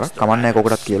ආය පාරක් කමන්නේ නැහැ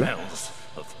කොකටත් කියලා.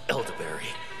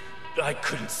 I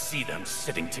couldn't see them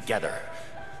sitting together.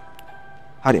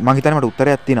 හරි මං හිතන්නේ මට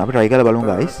උත්තරයක් තියෙනවා. අපි try කරලා බලමු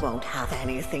guys.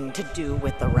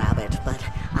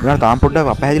 මම තාම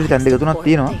පොඩ්ඩක් අපහැදිලි තැන් දෙක තුනක්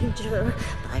තියෙනවා.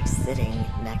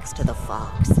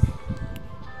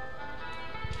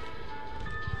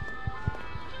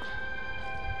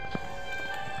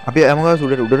 අපි යමුගා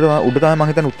උඩ තමයි මං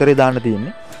හිතන්නේ උත්තරේ දාන්න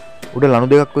තියෙන්නේ. උඩ ලණු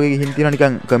දෙකක් වගේ ගිහින් තියෙනවා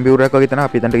නිකන් කම්පියුටරයක් වගේ තැන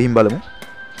අපි එතනට ගිහින් බලමු.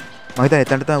 මම හිතන්නේ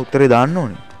එතනට තමයි උත්තරේ දාන්න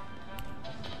ඕනේ.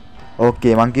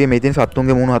 ඕකේ මං කිව්වේ මේ තියෙන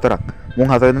සත්තුන්ගේ මූණු හතරක්. මුන්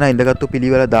හතර දෙනා ඉඳගත්තු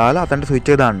පිළිවෙල දාලා අතනට ස්විච්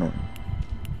එක දාන්න ඕනේ.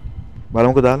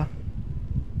 බලමුකෝ දාලා.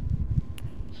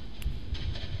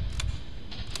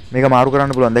 මේක මාරු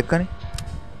කරන්න පුළුවන් දැක්කනේ.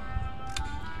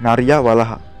 නරියා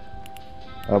වලහ.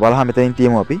 වලහ මෙතනින්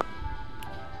තියමු අපි.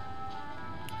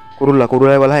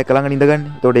 කුරුල්ලයි වලහ එක ළඟ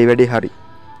ඉඳගන්නේ. එතකොට ඒ වැඩේ හරි.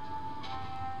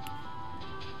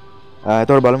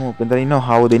 එතකොට බලමු මෙතන ඉන්නවා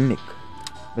හාව දෙන්නෙක්.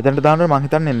 මෙතනට දාන්න මං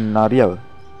හිතන්නේ නරියව.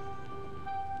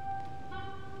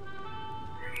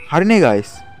 හරිනේ guys.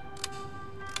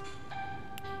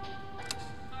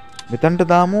 මෙතනට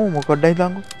දාමු මොකක්ද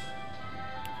හිතංගු.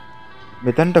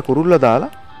 මෙතනට කුරුල්ල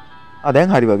දාලා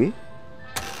දැන් හරි වගේ.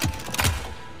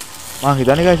 මං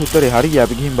හිතන්නේ guys උත්තරේ හරි ගියා.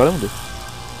 අපි ගිහින් බලමුද?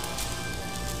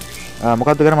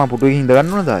 මොකද්ද කරන්නේ මං පුටුවේ ගිහින් ඉඳ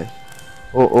ගන්න ඕනද ආයේ?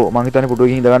 ඕ මං හිතන්නේ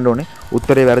පුටුවේ ගිහින් ඉඳ ගන්න ඕනේ.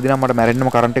 උත්තරේ වැරදි නම් මට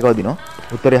මැරෙන්නම කරන්ට් එක වදිනවා.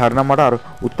 උත්තරේ හරි නම් මට අර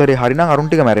උත්තරේ හරි නම් අරුන්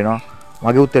ටික මැරෙනවා.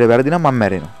 මගේ උත්තරේ වැරදි නම් මම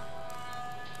මැරෙනවා.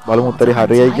 බලමු උත්තරේ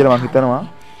හරියයි කියලා මං හිතනවා.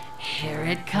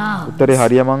 උත්තරේ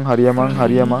හරියමං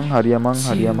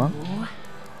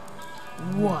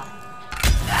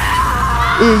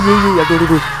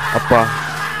අඩුඩු අප්පා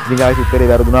ඉතින් ආයෙත් උත්තරේ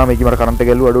වැරදුනා මේකේ මට කරන්ට් එක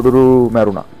ගැල්ලුවා අඩුඩු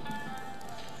මැරුණා.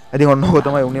 ඉතින් ඔන්න ඕක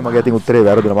තමයි උනේ මගේ අතින් උත්තරේ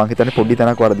වැරදුනා. මං හිතන්නේ පොඩි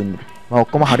තැනක් වරදින්නේ. මම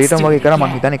ඔක්කොම හරියටම වගේ කරා.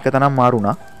 මං හිතන්නේ එක තැනක්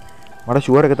මාරුණා. මට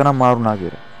ෂුවර් එක තැනක් මාරුණා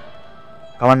කියලා.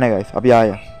 කවන්නේ ගයිස්. අපි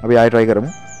ආයෙ try කරමු.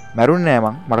 මැරුන්නේ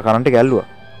නෑ මට කරන්ට් එක ගැල්ලුවා.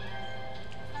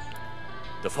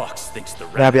 The fox thinks the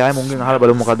rabbit. අපි ආයෙ මුංගෙන් අහලා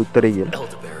බලමු මොකක්ද උත්තරේ කියලා.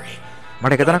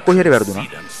 මට එක තැනක් කොහේ හරි වැරදුනා.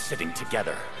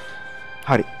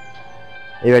 හරි.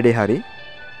 ඒ වැඩේ හරි.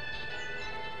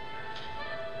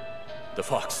 The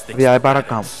fox thinks අපි ආයෙ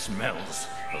පාරක් අහමු.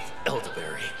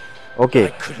 ඕකේ.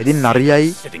 ඉතින් නරියයි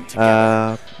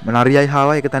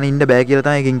හාවයි එක තැන ඉන්න බෑ කියලා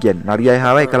තමයි එකෙන් කියන්නේ. නරියයි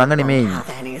හාවයි එක ළඟ නෙමෙයි ඉන්නේ.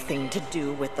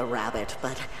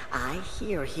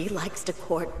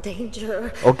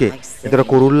 ඕකේ. ඒතර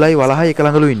කුරුල්ලයි වලහයි එක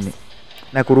ළඟලු ඉන්නේ.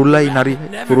 නෑ කුරුල්ලයි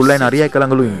නරියයි එක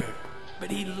ළඟලු ඉන්නේ.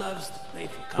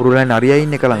 කුරුල්ලයි නරියයි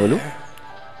ඉන්නේ එක ළඟලු.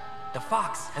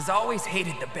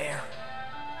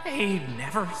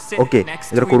 ඕකේ.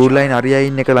 ඒතර කුරුල්ලයි නරියයි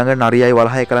ඉන්නේ එක ළඟ නරියයි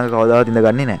වලහයි එක ළඟ කවදාවත්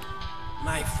ඉඳගන්නේ නෑ.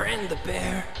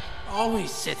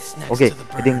 ඕකේ.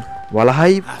 ඉතින්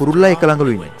වලහයි කුරුල්ලයි එක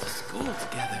ළඟලු ඉන්නේ.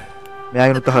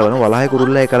 මෙයාගෙන උත්සාහ කරනවා වලහයි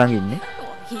කුරුල්ලයි එක ළඟ ඉන්නේ.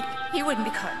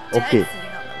 ඕකේ.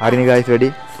 හරිනේ guys වැඩි.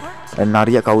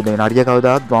 නරියා කවුද? නරියා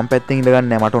කවදාවත් වම් පැත්තෙන් ඉඳගන්නේ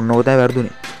නැහැ. මට ඔන්න ඕක තමයි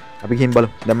වැරදුනේ. අපි ගිහින්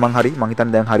බලමු. දැන් මං හරි මං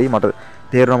හිතන්නේ දැන් හරි මට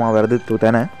තේරෙනවා මම වැරදිත්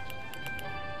තැන.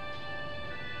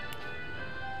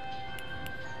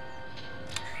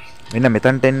 මෙන්න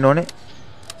මෙතනට එන්න ඕනේ.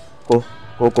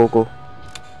 කෝ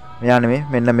මෙයා නෙමෙයි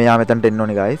මෙන්න මෙයා මෙතනට එන්න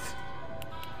ඕනේ guys.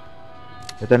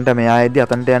 මෙතනට මෙයා එද්දි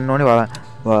අතනට යන්න ඕනේ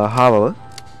හාවව.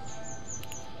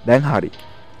 දැන් හරි.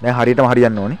 දැන් හරියටම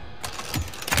හරියන්න ඕනේ.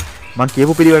 මං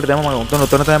කියපු පිළිවෙලට දැම්ම මම උතන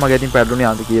තමයි මගේ අතින් පැඩුනේ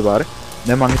ආන්ති කීය පාර.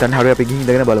 දැන් මං හිතන්නේ හරිය අපි ගිහින්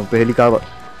ඉඳගෙන බලමු. ප්‍රහෙලිකාව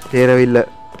තේරවිල්ල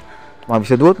මම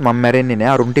විසදුවොත් මම මැරෙන්නේ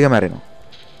නෑ අරුන් ටික මැරෙනවා.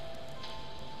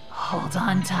 Hold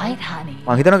on tight, honey.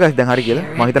 මං හිතනවා guys දැන් හරි කියලා.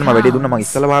 මං හිතන්නේ මම වැඩි දුන්නා මං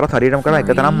ඉස්සලා පාරත් හරියටම කරා එක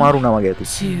තැනක් මාරු වුණා මගේ අතින්.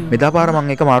 මෙදා පාර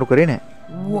මං එක මාරු කරේ නෑ.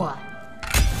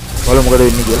 බලමු මොකද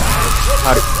වෙන්නේ කියලා.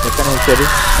 හරි. මෙතන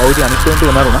ඉස්සෙල්ලා අවුටි අනිත් උන්ට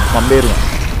මරුණා මම බේරුණා.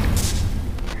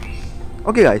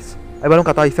 Okay guys. අය බලමු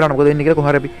කතාව ඉස්සරහට මොකද වෙන්නේ කියලා. කොහොම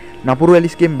හරි අපි නපුරු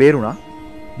ඇලිස්ගෙන් බේරුණා.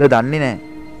 දන්නේ නෑ.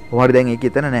 කොහොම හරි දැන් ඒක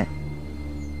එතන නෑ.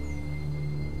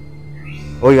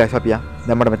 ඔය guys අපි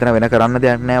දැන් මට මෙතන වෙන කරන්න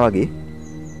දෙයක් නෑ වගේ.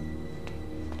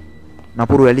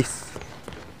 නපුරු ඇලිස්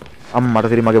අම්මට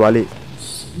තේරි මගේ බලේ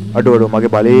අඩෝ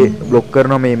මගේ බලේ බ්ලොක්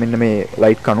කරනවා මේ මෙන්න මේ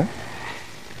ලයිට් කණු.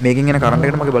 මේකෙන් එන කරන්ට්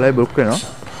එකට මගේ බලය බ්ලොක් වෙනවා.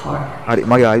 හරි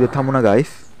මගේ ආයුධත් හම්බුණා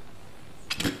guys.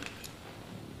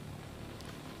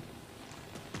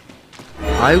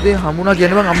 ආයුධය හම්බුණා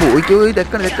කියන්නේ මං අම්බෝ ඔය කියෝ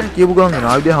දැක්කනේ කියපු ගමන්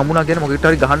එනවා. ආයුධය හම්බුණා කියන්නේ මොකෙට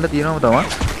හරි ගහන්න තියෙනවම තමයි.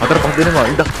 4-5 දෙනෙක්ම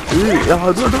ඉඳ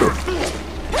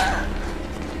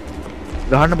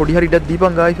ගහන්න පොඩි හරි ඉඩක්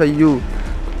දීපන් guys අයියෝ.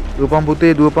 දුවපන්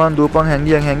පුතේ දුවපන්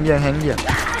හැංගියන්.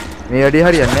 මේ වැඩේ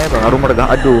හරියන්නේ නැහැ බං. අරුමට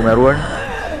ගහද්දෝ මැරුවනේ.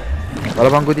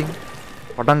 බලපන්කෝ ඉතින්.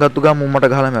 පටන් ගත්තු ගමන් මුම්මට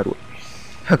ගහලා මැරුවා.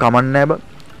 කමන්නේ නැහැ බං.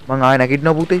 මං ආයෙ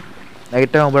නැගිටිනවා පුතේ.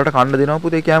 නැගිට්ටම උඹලට කන්න දෙනවා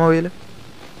පුතේ කෑම වේල.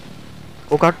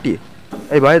 ඔය කට්ටිය.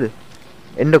 ඇයි බයද?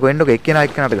 එන්නකෝ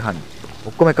එක්කෙනාට ගහන්න.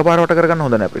 ඔක්කොම එකපාර වට කරගන්න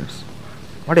හොඳ නැහැ ප්‍රින්ස්.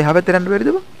 මට එහා පැත්තේ යන්න බැරිද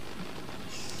බං?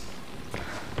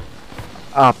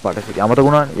 ආප්පට සිටි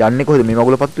අමතකුණා යන්නේ කොහෙද මේ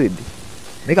මගුල පත්තු වෙද්දි.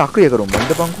 මේක අක්‍රිය කරමු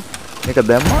බන්දපන්කෝ. මේක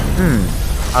දැම්මා.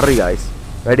 හරි guys.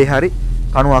 වැඩි හරි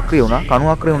කණු අක්‍රිය වුණා. කණු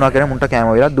අක්‍රිය වුණා කියන්නේ මුන්ට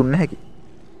කෑම වෙලා දුන්නේ හැකි.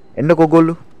 එන්නකෝ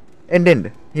ගොල්ලෝ. එන්න.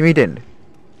 හිමීට එන්න.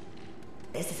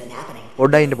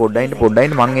 පොඩ්ඩයි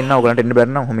ඉන්න මං එන්න ඔයගලන්ට එන්න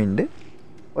බැරි නම් ඔහොම ඉන්න.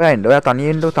 ඔයා එන්න. ඔයා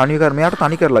තනිය කර මෙයාට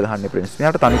තනි කරලා ගහන්නේ ප්‍රින්ස්.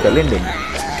 මෙයාට තනි කරලා එන්න.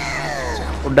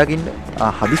 පොඩ්ඩක් ඉන්න.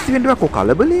 හදිස්සි වෙන්න බෑ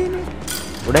කලබලේනේ.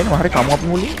 පොඩ්ඩයි ඉන්න හරි කමු අපි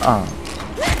මුලින්.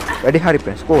 වැඩි හරි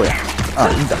ප්‍රින්ස් කොහොයා?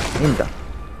 ඉන්න.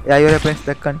 එයා අයියෝ ප්‍රින්ස්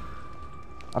දැක්කනේ.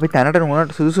 අපි තැනට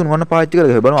නුවණට සුදුසු නුවණ පාවිච්චි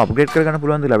කරලා බලමු අප්ග්‍රේඩ් කරගන්න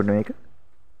පුළුවන්ද කියලා අපිට මේක.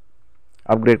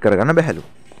 අප්ග්‍රේඩ් කරගන්න බැහැලු.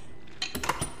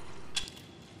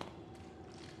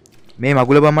 මේ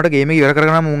මගුල බම්මට ගේම් එක ඉවර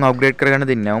කරගන්න මුන් අප්ග්‍රේඩ් කරගන්න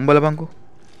දෙන්නේ නැහැ. උන් බලපන්කෝ.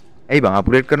 ඇයි බං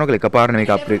අප්ග්‍රේඩ් කරනවා කියලා එකපාරට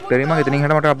මේක අප්ග්‍රේඩ් කරේ මම එතනින්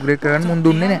එහාට මට අප්ග්‍රේඩ් කරගන්න මුන්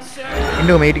දුන්නේ නැහැ.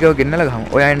 ඉන්නකෝ මේ ටිකව ගෙන්නලා ගහමු.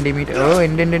 ඔයා එන්න මීට.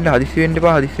 එන්න හදිස්සි වෙන්න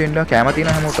එපා. කැම තියෙන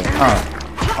හැමෝටම.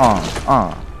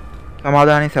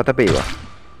 සමාදානෙ සතපේවා.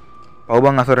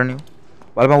 පව්බන් අසරණියෝ.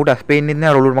 බලපන් උට ස්පේන්නේ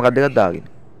නැහැ රෝලර් මොකක්ද එකක් දාගෙන.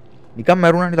 නිකන්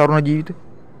මැරුණානේ තරුණ ජීවිතේ.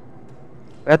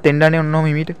 ඔයත් එන්නනේ ඔන්නෝම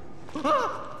හිමීට.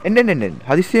 එන්න.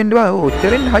 හදිස්සි වෙන්න බා.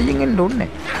 ඔච්චරෙන් හයියෙන් එන්න ඕනේ නැහැ.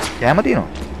 කැම තියෙනවා.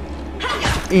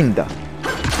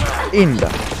 ඉන්ද.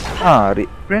 හරි.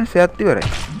 ප්‍රින්ස් එයත් ඉවරයි.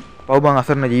 පව්බන්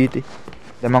අසරණ ජීවිතේ.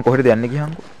 දැන් මම කොහෙද යන්නේ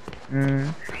කියහන්කෝ.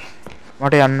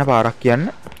 මට යන්න පාරක් කියන්න.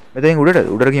 මෙතෙන්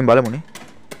උඩට ගිහින් බලමුනේ.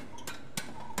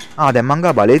 දැන් මං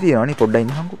ගා බලේ තියෙනවනේ පොඩ්ඩක්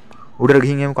ඉන්නහන්කෝ. උඩට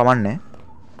ගිහින් එමු කමන්නේ.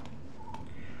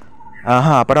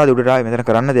 අපරාධ උඩට ආවේ මෙතන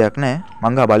කරන්න දෙයක් නැහැ.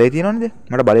 මං ගා බලේ තියෙනවනේ.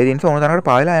 මට බලේ තියෙන නිසා ඕන තරකට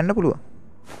පායලා යන්න පුළුවන්.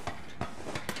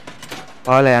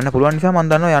 පායලා යන්න පුළුවන් නිසා මං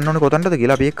දන්නවා යන්න ඕනේ කොතනටද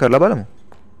කියලා අපි ඒක කරලා බලමු.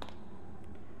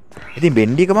 ඉතින්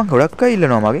බෙන්ඩි එක මං ගොඩක් අය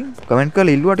ඉල්ලනවා මගෙන්. කමෙන්ට්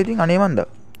කරලා ඉල්ලුවාට ඉතින් අනේ මන්ද.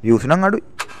 views නම් අඩුයි.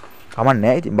 කමන්නේ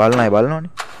නැහැ ඉතින් බලන අය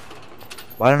බලනවනේ.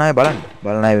 බලන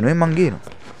අය වෙනුවෙන් මං ගේනවා.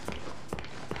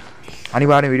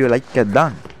 අනිවාර්යෙන් වීඩියෝ ලයික් එකක්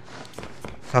දාන්න.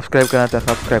 subscribe කරන්න නැත්නම්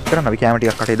subscribe කරන්න. අපි කැමරා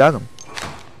ටිකක් කටේ දාගමු.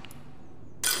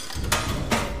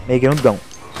 මේකෙනුත් ගමු.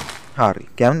 හරි.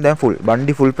 කැම දැන් full.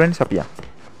 බන්ඩි full friends අපි යන්.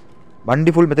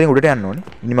 බන්ඩි full මෙතනින් උඩට යන්න ඕනේ.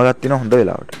 ඉනිමගත් වෙනවා හොඳ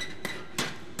වෙලාවට.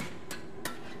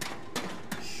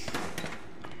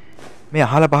 මේ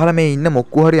අහලා පහලා මේ ඉන්න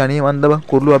මොක්කු හරි අනේ වන්ද බං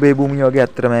කුරුළු අබේ භූමිය වගේ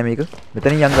ඇත්තටම මේක.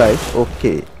 මෙතනින් යන් guys.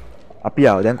 okay. අපි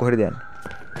ආව දැන් කොහෙද යන්නේ?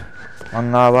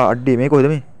 මං ආවා අඩේ මේ කොහෙද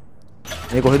මේ?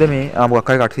 මේ කොහෙද මේ? මොකක්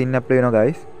හරි කට් සීන් අප්ලේ වෙනවා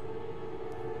guys.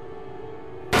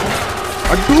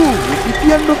 අඩෝ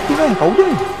ඉතියන් ඩොක්ටර් නේ කවුද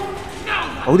මේ?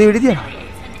 කවුද වෙඩි තියන්නේ?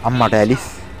 අම්මට ඇලිස්.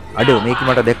 අඩෝ මේක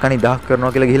මට දැක්කනේ 1000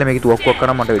 කරනවා කියලා ගිහිල්ලා මේක තුවක්කුවක්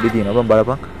කරා මට වෙඩි තියෙනවා.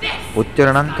 බලපන්.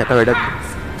 ඔච්චර නම් කැත වැඩක්.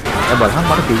 දැන් බලන්න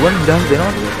මට කිව්වනේ 1000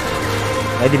 දෙනවා කියලා.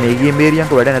 ඇයි මේ ගේම්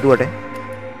බේරියන්ක වැඩ නැතුවට.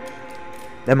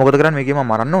 දැන් මොකද කරන්නේ මේකේ මම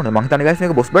මරන්න ඕනේ. මං හිතන්නේ guys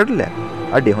මේක boss battle එක.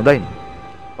 අඩේ හොඳයිනේ.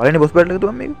 පළවෙනි boss battle එක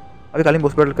තුවම් මේක. අපි කලින්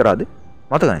boss battle කරාද?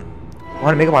 මතක නැහැ.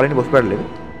 මොහොන මේක පළවෙනි boss battle එක.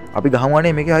 අපි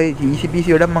ගහමුවානේ මේකේ හයි easy peasy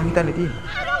වැඩක් මං හිතන්නේ තියෙන්නේ.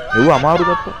 මෙව අමාරු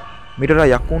තත්ත්ව. මීටර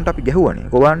යක්කුන්ට අපි ගැහුවනේ.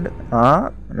 කොබන්ඩ්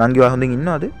නංගි වා හොඳින්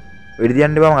ඉන්නවද? වෙඩි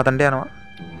තියන්න එපා මම අතන්ට යනවා.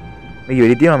 මේක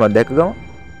වෙඩි තියනවා මම දැක්ක ගම.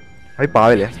 අපි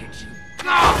පාවෙල.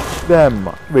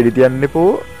 දැම්මා. වෙඩි තියන්න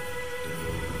එපෝ.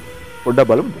 පොඩ්ඩක්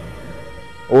බලමු.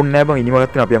 ඕන්නේ නැහැ බං ඉනිම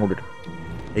ගත්තා අපි යන් උඩට.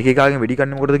 එක එකාගෙන් වෙඩි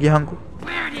කන්නේ මොකටද කියහන්කෝ.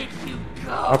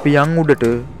 අපි යන් උඩට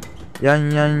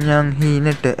යන්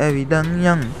හීනට ඇවිදන්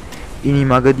යන් ඉනි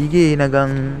මග දිගේ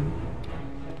නගන්.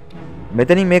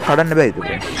 මෙතනින් මේක කඩන්න බෑ ඒක.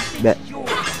 බෑ.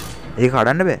 ඒක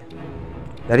කඩන්න බෑ.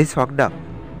 that is fucked up.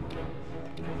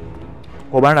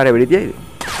 කොබාන අර වෙඩි තියයිද?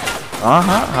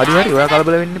 හරි ඔයා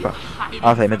කලබල වෙන්න එපා.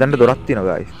 ආසයි මෙතනට දොරක්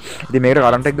තියෙනවා guys. ඉතින් මේකට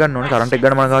කරන්ට් එක ගන්න ඕනේ. කරන්ට් එක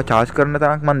ගන්න මම ගාව charge කරන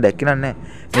තරක් මම දැක්කේ නැහැ.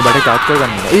 මේ බඩේ charge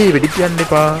කරගන්න. වෙඩි තියන්න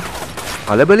එපා.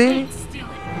 කලබලේ.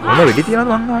 මොන වෙඩි තියනවද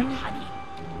මං අහන්නේ?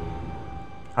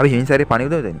 අපි හිමින්සාරේ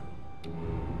පණිවිද දෙන්නේ.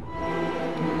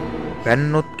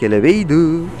 පැන්නොත් කෙල වෙයිද?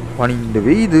 පණින්න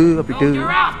වෙයිද අපිට?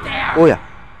 ඔයා.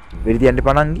 වෙඩි තියන්න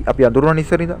එපා නංගි. අපි අඳුරන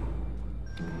ඉස්සර ඉඳන්.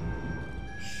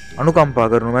 අනුකම්පා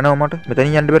කරනු මනව මට.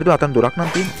 මෙතනින් යන්න බැරිද? අතන දොරක්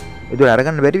නම් තියෙනවා. ඒ දොර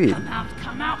අරගන්න බැරි වෙයිද?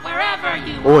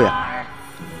 ඔයා.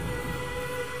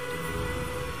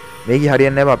 මේකි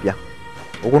හරියන්නේ නැහැ අපියා.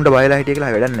 ඔකුන්ට බයලා හිටිය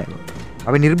කියලා වැඩක් නැහැ.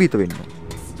 අපි නිර්භීත වෙන්න ඕන.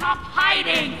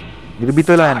 නිර්භීත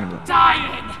වෙලා යන්න ඕන.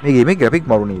 මේ ග්‍රැෆික්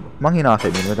මරුනේ. මං හිනා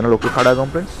ආසයි මේ මෙතන ලොකේ කඩාගමු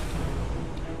ෆ්‍රෙන්ඩ්ස්.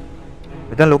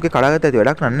 මෙතන ලොකේ කඩාගත්ත ඇති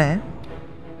වැඩක් නැහැ.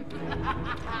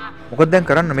 මොකද දැන්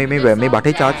කරන්න මේ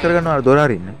බටේ charge කරගන්නවා දොර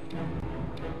අරින්න.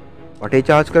 බටේ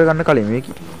charge කරගන්න කලින්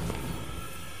මේකි.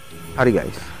 හරි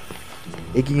guys.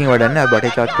 ඒකකින් වැඩක් නැහැ.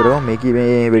 බටේ charge කරගමු. මේකේ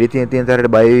මේ වෙඩි තියෙන තරයට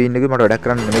බය වෙ ඉන්නකෝ මට වැඩක්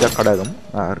කරන්න මේකක් කඩාගමු.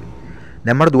 හරි.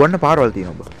 දැන් මට දුවන්න පාරවල්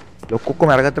තියෙනවා බා. ලොක් ඔක්කොම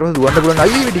අරගත්ත පස්සේ දුවන්න පුළුවන්.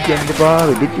 අයියේ වෙඩි තියන්න එපා.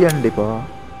 වෙඩි තියන්න එපා.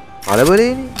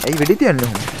 කලබලේනේ. ඇයි වෙඩි තියන්නේ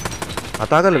කොහොමද?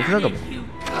 කතා කරලා විසඳගමු.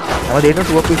 මම දෙන්න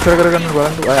ටුවක් විස්තර කරගන්න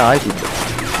බලන්න. ආයෙ තිබ්බ.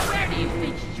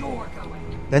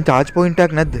 දැන් charge point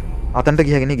එකක් නැද්ද? අතන්ට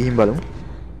ගිහින් බලමු.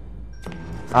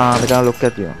 මෙතන ලොක්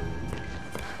එකක් තියෙනවා.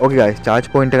 Okay guys, charge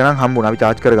point එක නම් හම්බුණා. අපි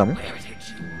charge කරගමු.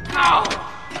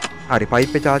 හරි,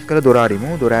 pipe එක charge කරලා දොර අරිමු.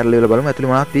 දොර ඇරලා ඉවර බලමු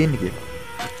ඇතුලේ මොනවද තියෙන්නේ කියලා.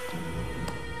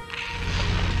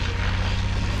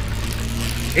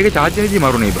 ඒක charge එකේදී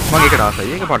මරුනේ බා. මම ඒකට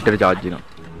ආසයි. ඒක පට්ටේට charge වෙනවා.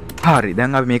 හරි,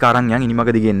 දැන් අපි මේක අරන් යන්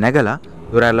ඉනිමග දිගේ නැගලා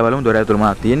දොර ඇරලා බලමු දොර ඇතුලේ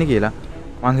මොනවද තියෙන්නේ කියලා.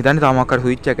 මං හිතන්නේ තාම මොකක් හරි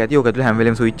ස්විච් එකක් ඇති. ඕක ඇතුලේ හැම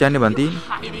වෙලෙම ස්විච් යන්නේ බන් තියෙන්නේ.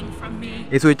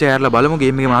 ඒ ස්විච් එක ඇරලා බලමු.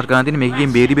 ගේම් එකේ මාත් කරන්න තියෙන්නේ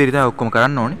මේකෙන් බේරි තමයි ඔක්කොම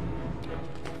කරන්න ඕනේ.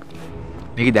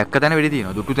 මේක දැක්ක තැන වෙඩි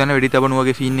තියෙනවා. දුටු තැන වෙඩි තබන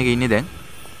වගේ සීන් එකේ ඉන්නේ දැන්.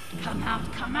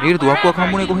 මේකට තුවක්කුවක්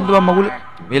හම්බුනේ කොහින්ද බං මගුල?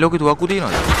 මේ ලෝකේ තුවක්කු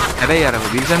තියෙනවද? හැබැයි අර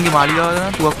විල්සන්ගේ මාලිගාව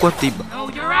දාන තුවක්කුවක් තිබ්බා.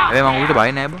 හැබැයි මං උන්ට බය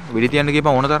නෑ බං. වෙඩි තියන්න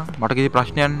ගියපන් ඕන තරම්. මට කිසි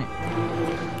ප්‍රශ්නයක් නෑ.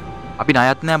 අපි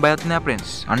ණයත් නෑ බයත් නෑ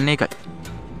ෆ්‍රෙන්ඩ්ස්. අන්න ඒකයි.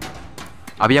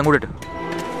 අපි යන් උඩට.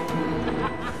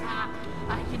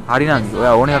 හරි නංගි.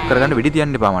 ඔයා ඕන එකක් කරගන්න වෙඩි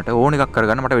තියන්න එපා මට. ඕන එකක්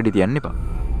කරගන්න මට වෙඩි තියන්න එපා.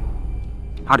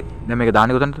 හරි. දැන් මේක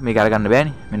දාන්නේ කොතනද? මේක අරගන්න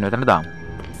බෑනේ. මෙන්න මෙතන දාමු.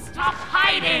 Stop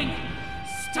hiding!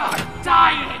 Start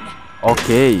dying!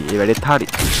 Okay, ඒ වැඩෙත් හරි.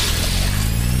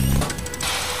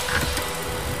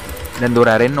 දැන් දොර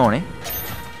ඇරෙන්න ඕනේ.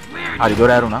 හරි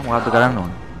දොර ඇරුණා. මොකද්ද කරන්න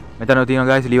ඕනේ? මෙතන තියෙනවා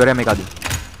guys liver එක මේක අදින්.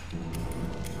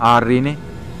 හරිනේ.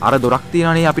 අර දොරක්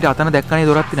තියෙනනේ අපිට අතන දැක්කනේ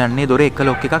දොරක් තියෙනන්නේ. දොරේ එක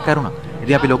ලොක් එකක් ඇරුණා.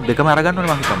 ඉතින් අපි ලොක් දෙකම අරගන්න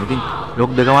ඕනේ මං හිතන්නේ. ඉතින්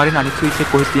ලොක් දෙකම අරින්න අනිත් ස්විච් එක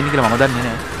කොහෙද තියෙන්නේ කියලා මම දන්නේ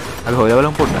නැහැ. අපි හොයලා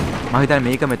බලමු පොඩ්ඩක්. මම හිතන්නේ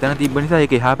මේක මෙතන තිබ්බ නිසා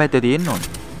ඒක එහා පැත්තේ තියෙන්න ඕනේ.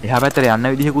 එහා පැත්තට යන්න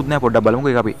විදිහකුත් නැහැ. පොඩ්ඩක්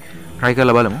බලමුකෝ ඒක අපි try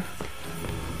කරලා බලමු.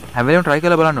 හැම වෙලේම try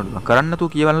කරලා බලන්න ඕනේ. කරන්න තු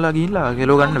කියවන්නලා ගිහිල්ලා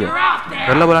කෙලෝ ගන්න බෑ.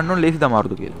 කරලා බලන්න ඕනේ ලේසිද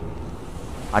අමාරුද කියලා.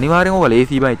 අනිවාර්යෙන්ම ඔය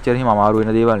ලේසි බා එච්චර එහෙම අමාරු වෙන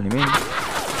දේවල් නෙමෙයි.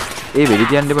 ඒ වෙඩි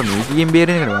තියන්න එපා. මේකකින්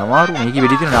බේරෙන එක නෙමෙයි අමාරු. මේකේ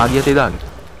වෙඩි තියන නාගියත් ඒ දාගෙන.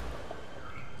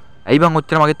 ඇයි බං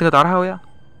ඔච්චර මගෙත් එක තරහ ඔයා?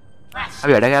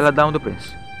 අපි වැඩ කැලලක් දාමුද ප්‍රින්ස්?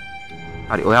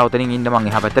 හරි ඔයා උතනින් ඉන්න මං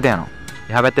එහා පැත්තට යනවා.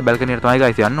 එහා පැත්තේ බල්කනියට තමයි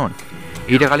ගයිස් යන්න ඕනේ.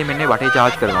 ඊට කලින් මෙන්න බටේ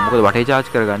charge කරගමු. මොකද බටේ charge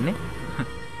කරගන්නේ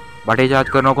බටේ charge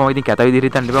කරනවා කොහොමද ඉතින් කැත විදිහට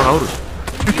හිටන්න එපා කවුරුත්.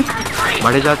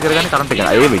 බටේ charge කරගන්නේ කරන්ට් එක.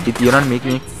 ඒ වෙඩි තියනවනේ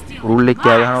මේකේ රුල් එක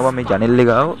කෑ ගහනවා මේ channel එක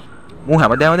ගාව. මූ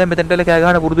හැමදාම දැන් මෙතනට කෑ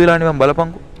ගහන පුරුදු වෙලානේ මම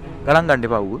බලපන්කෝ. ගණන් ගන්න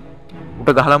එපා ඌ. උට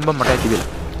ගහලම් බම් මට ඇති වෙලා.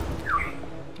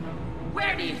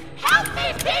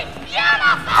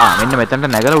 මෙන්න මෙතනට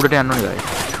නැගලා උඩට යන්න ඕනේ ගායි.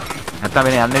 නැත්තම්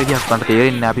වෙන යන්න විදිහක් මට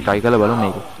තේරෙන්නේ නැහැ. අපි try කරලා බලමු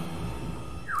මේක.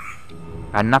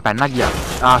 පැන්න ගියා.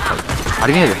 ආසයි.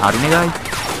 හරි නේද? හරිනේ ගායි.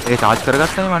 ඒක charge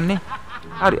කරගත්තනේ මන්නේ.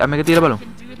 හරි මේක තියලා බලමු.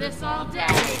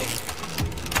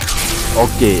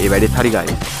 ඕකේ ඒ වැඩේත් හරි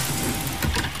ගායි.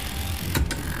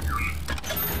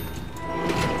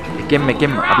 එකෙන්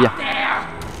අපි යා.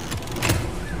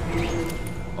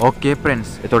 ඕකේ ෆ්‍රෙන්ඩ්ස්.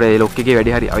 එතකොට ඒ ලොක් එකේ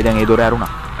වැඩි හරි. අපි දැන් ඒ දොර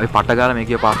ඇරුණා. අපි පට ගාලා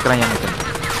මේකේ පාස් කරන් යන්න එතන.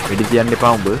 වෙඩි තියන්න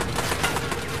එපා උඹ.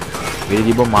 වෙඩි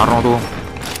දීපො මාරනවා තෝ.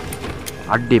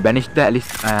 අඩේ බැනිෂ් ද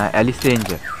ඇලිස්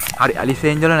ඒන්ජල්. හරි ඇලිස්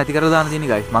ඒන්ජල් නැති කරලා දාන්න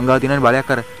තියෙන්නේ ගයිස්. මං ගාව තියෙනනේ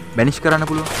බලයක් අර බැනිෂ් කරන්න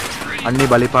පුළුවන්. අන්නේ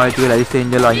බලපායි කියලා ඇලිස්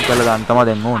ඒන්ජල් අයින් කරලා දාන්න තමයි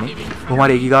දැන් ඕනේ. කොහොම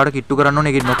හරි ඒකි ගාවට කිට්ටු කරන්න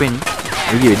ඕනේ ඒක නොපෙනි.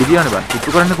 ඒකි වෙඩි තියන්න බෑ. කිට්ටු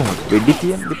කරන්න කොහොමද? වෙඩි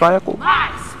තියන්න දෙපායකෝ.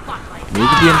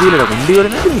 මේක තියන් දීලා කුණ්ඩි වල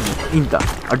නැති මේක. ඉන්තා.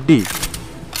 අඩි.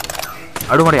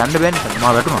 අඩු මට යන්න බෑනේ. මම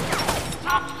වැටුණා.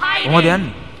 කොහොමද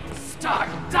යන්නේ?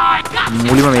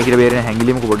 මුලින්ම මේකට බේරෙන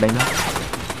හැංගිලිමක පොඩ්ඩක් ඉන්න.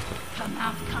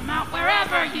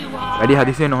 වැඩි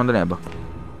හදිසි වෙන්න හොඳ නෑ බා.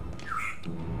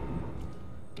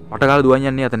 පටකාල දුවන්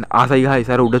යන්නේ අතන ආසයි ගහ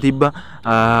ඉස්සර උඩ තිබ්බා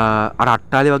අර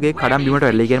අට්ටාලේ වගේ කඩම් බිමට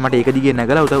වැල්ලා. ඒ කියන්නේ මට ඒක දිගේ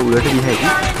නැගලා උඩට ගියා හැකි.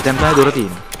 එතන තමයි දොර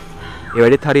තියෙන්නේ. ඒ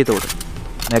වැඩෙත් හරියට උඩ.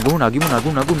 නැගමු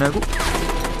නගු.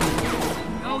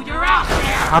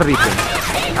 හරි පෙන්.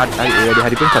 හරි ඒ වැඩේ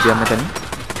හරි පෙන් අපි යන්න තැනින්.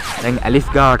 දැන් ඇලිස්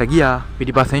ගාවට ගියා.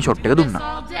 පිටිපස්සෙන් ෂොට් එක දුන්නා.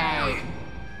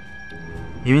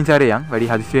 හිමින් සැරේ යන් වැඩි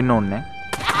හදිසි වෙන්න ඕනේ නැහැ.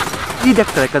 ඊ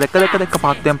දැක්ක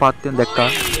පාත්යෙන් දැක්කා.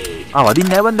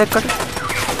 වදින්නේ නැහැ බං දැක්කට.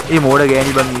 ඒ මෝඩ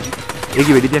ගෑණි බං ඊ.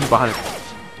 ඒකේ වෙඩි තියන්න පහලට.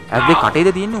 ඇද්දේ කටේද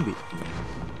තියෙන්නේ උඹේ.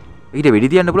 ඒකිට වෙඩි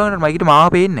තියන්න පුළුවන් නේද මයිකට මාව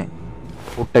පේන්නේ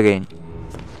නැහැ. පොට්ට ගෑණි.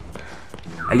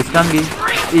 ඇලිස් කන්ගේ.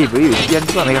 ඒ වෙයි වෙඩි තියන්න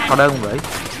බා මේක කඩාගමු ගයි.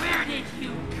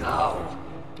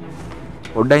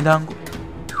 පොඩ්ඩයි ඉඳන්කෝ.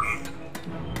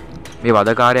 මේ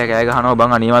වදකාරයා කෑ ගහනවා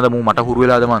බං අනිවාද මූ මට හුරු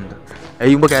වෙලාද මන්ද.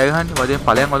 ඇයි උඹ කෑ ගහන්නේ? වදෙන්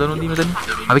ඵලයන් වදනු දී මෙතන.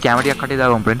 අපි කැම ටිකක් කටේ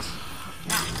දාගමු ෆ්‍රෙන්ඩ්ස්.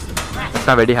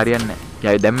 නැත්නම් වැඩි හරියන්නේ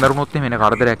නැහැ. දැන් මරුණොත් එහෙම එන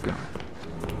කරදරයක් වෙනවා.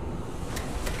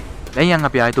 දැන් යන්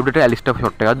අපි ආයෙත් උඩට ඇලිස්ට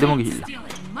ෂොට් එකක් දෙමු ගිහිල්ලා.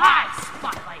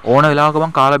 ඕන වෙලාවක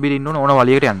මං කාලා බීලා ඉන්න ඕන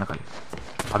වලියකට යන්න කලින්.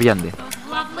 අපි යන්නේ.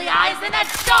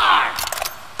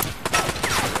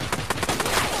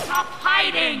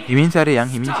 හිමින්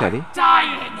සැරේ.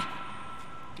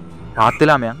 පාත්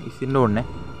වෙලා මයන් ඉස්සින්න ඕනේ.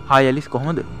 හායි ඇලිස්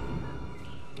කොහොමද?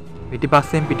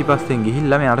 පිටිපස්සෙන්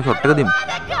ගිහිල්ලා මෙයාට ෂොට් එක දෙමු.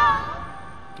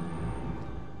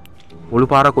 ඔලු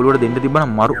පාර කොළුවට දෙන්න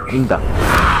තිබ්බනම් මරු ඉඳා.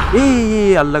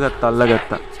 ඒ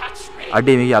අල්ලගත්තා.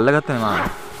 අඩේ මේක අල්ලගත්තා නේ මාන.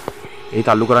 ඒ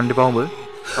තල්ලු කරන්න එපා උඹ.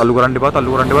 තල්ලු කරන්න එපා.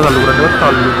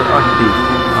 අඩේ.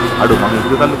 අඩෝ මම ඒක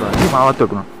තල්ලු කරා. මාවත්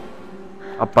වටුණා.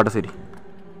 අප්පට සිරි.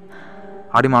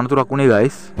 හරි මනතුරක් උනේ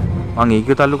ගයිස්. මම ඒක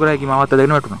තල්ලු කරා ඒකේ මාවත්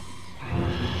ඇදගෙන වටුණා.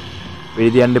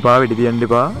 වෙඩි තියන්න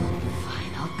එපා.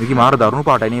 මේකේ මාර දරුණු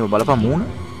පාටයි නේ බලපන් මූණ.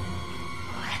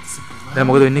 දැන්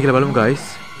මොකද වෙන්නේ කියලා බලමු ගයිස්.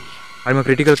 හරිම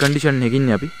ක්‍රිටිකල් කන්ඩිෂන් එකකින්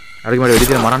ඉන්නේ අපි. අරගෙන මට වෙඩි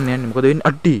තියලා මරන්න යන්නේ. මොකද වෙන්නේ?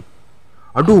 අඩි.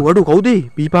 අඩු කවුද?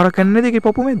 පීපාරක් කන්නේ නැද ඒකේ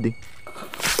පපු මැද්දේ?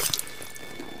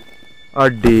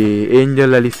 අඩේ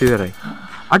ඒන්ජල් ඇලිස් ඉවරයි.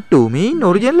 අඩු මේ ඉන්න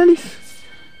ඔරිජිනල් ඇලිස්.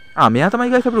 මෙයා තමයි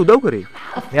ගයිස් අපිට උදව් කරේ.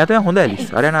 මෙයා තමයි හොඳ ඇලිස්.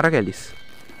 අර යන අරක ඇලිස්.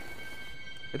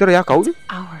 ඒතර එයා කවුද?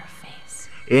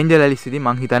 ඒන්ජල් ඇලිස් ඉතින්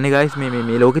මං හිතන්නේ ගයිස්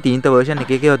මේ ලෝකේ තීන්ත වර්ෂන්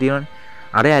එක එකව තියෙනවනේ.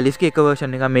 අර ඇලිස්ගේ එක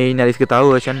වර්ෂන් එක මේ ඉන්න ඇලිස්ගේ තව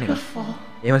වර්ෂන් එකක්.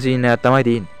 එහෙම සීන් එකක් තමයි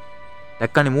තියෙන්නේ.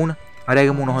 දැක්කනේ මූණ.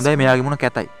 අරයාගේ මූණ හොඳයි මෙයාගේ මූණ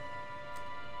කැතයි.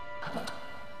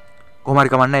 කොහොම හරි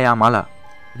කමන්නේ යා මලා.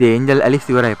 ඉතින් ඒන්ජල් ඇලිස්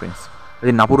ඉවරයි ෆ්‍රෙන්ඩ්ස්.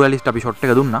 ඉතින් නපුරු ඇලිස්ට අපි ෂොට්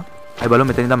එක දුන්නා. අපි බලමු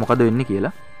මෙතන ඉඳන් මොකද වෙන්නේ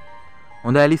කියලා.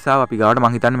 හොඳ ඇලිස් ආව අපි ගාවට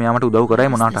මං හිතන්නේ මෙයා මට උදව් කරයි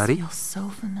මොනාට හරි.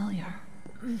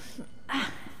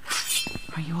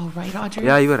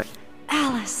 යා ඉවරයි.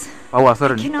 Alice.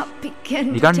 අසරණි. Cannot begin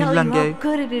to නිකන් tell you නිල්ලන් how ගියයි.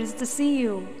 good it is to see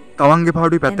you. තවන්ගේ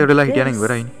පාඩුවේ පැත්තට වෙලා හිටියනම්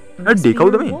ඉවරයිනේ. අඩේ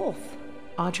කවුද මේ?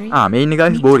 මේ ඉන්නේ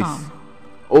ගයිස් බෝරිස්.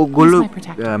 ඕගොල්ලෝ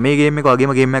මේ ගේම් එක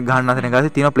වගේම ගේම් එකක් ගහන්න හදන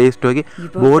ගාසේ තියෙනවා ප්ලේ ස්ටෝර් එකේ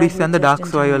බෝරිස් and the dark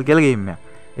survival කියලා ගේම් එකක්.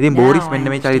 ඉතින් බෝරිස් මෙන්න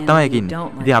මේ චරිත තමයි එකේ ඉන්නේ.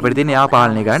 ඉතින් අපිට තියෙන්නේ එයා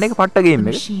පාලනය කරන්න. ඒක පට්ට ගේම්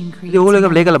එක. ඉතින් ඕගොල්ලෝ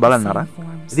ඒක ප්ලේ කරලා බලන්න අර.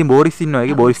 ඉතින් බෝරිස් ඉන්නවා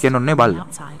ඒකේ. බෝරිස් කියන්නේ ඔන්නේ බල්ලා.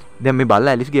 දැන් මේ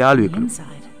බල්ලා ඇලිස්ගේ යාළුවෙක්.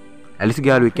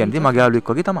 ඇලිස්ගේ යාළුවෙක් කියන්නේ ඉතින් මගේ යාළුවෙක්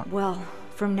වගේ තමයි. Well,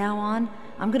 from now on,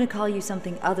 I'm going to call you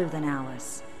something other than Alice.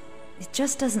 It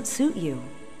just doesn't suit you.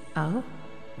 Oh?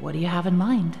 What do you have in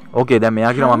mind? Okay, දැන්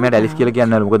මෙයා කියනවා මම මෙයාට ඇලිස් කියලා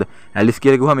කියන්නවලු. මොකද ඇලිස්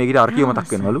කියලා කිව්වම මේකට අර්කියව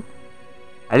මතක් වෙනවලු.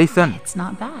 Alison. It's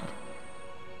not bad.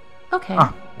 Okay.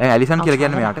 Alison කියලා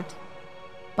කියන්නේ මෙයාට.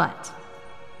 But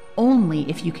only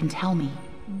if you can tell me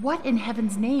what in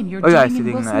heaven's name you're ඔය doing guys in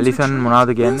ඉතින් Wilson's ඇලිසන් retreat. මොනවද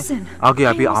කියන්නේ? Okay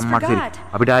අපි අම්මට සිරි.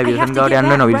 අපිට ආයෙ විල්සන් ගාවට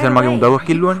යන්න වෙනවා. විල්සන් මගේ උදව්වක්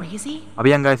කිල්ලුවනේ. අපි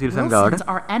යන් guys විල්සන් ගාවට. Wilson's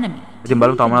our enemy. ඉතින්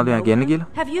බලමු තව මොනවද මෙයා කියන්නේ කියලා.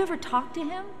 Have you ever talked to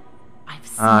him? I've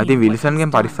seen ඉතින් විල්සන්ගෙන්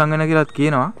පරිස්සම් වෙන කියලාත්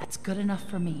කියනවා. That's good enough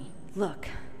for me. Look,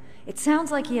 it sounds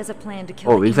like he has a plan to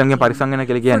kill විල්සන්ගෙන් පරිස්සම් වෙන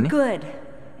කියලා for කියන්නේ. good.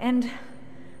 And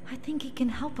I think he can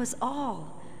help us all.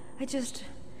 I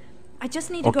just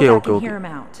need to go back and hear him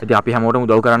out. ඉතින් අපි හැමෝටම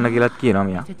උදව් කරන්න කියලාත් කියනවා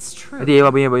මෙයා. If it's true. ඉතින්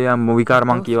ඒවා මේ මොවිකාර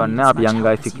මං කියවන්නේ අපි යන්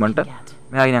guys ඉක්මනට.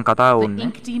 මෙයාගේ නම් කතාව The ඕනේ.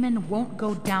 ink demon won't go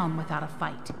down without a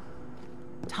fight.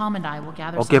 Tom and I will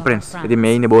gather Okay some friends. of our ඉතින් මේ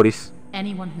friends. ඉන්නේ බෝරිස්.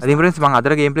 Anyone who's ඉතින් friends මම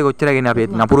අදට ගේම් ප්ලේ කොච්චර ගෙන්නේ අපි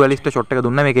නපුරු ඇලිස්ට ෂොට් එක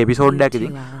දුන්නා මේක එපිසෝඩ් එකක්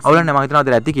ඉතින්. අවුලන්නේ මම හිතනවා අද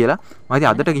රැද්දි කියලා. මම ඉතින්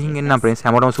අදට ගිහින් එන්නම් friends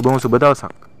හැමෝටම සුබම සුබ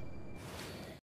දවසක්.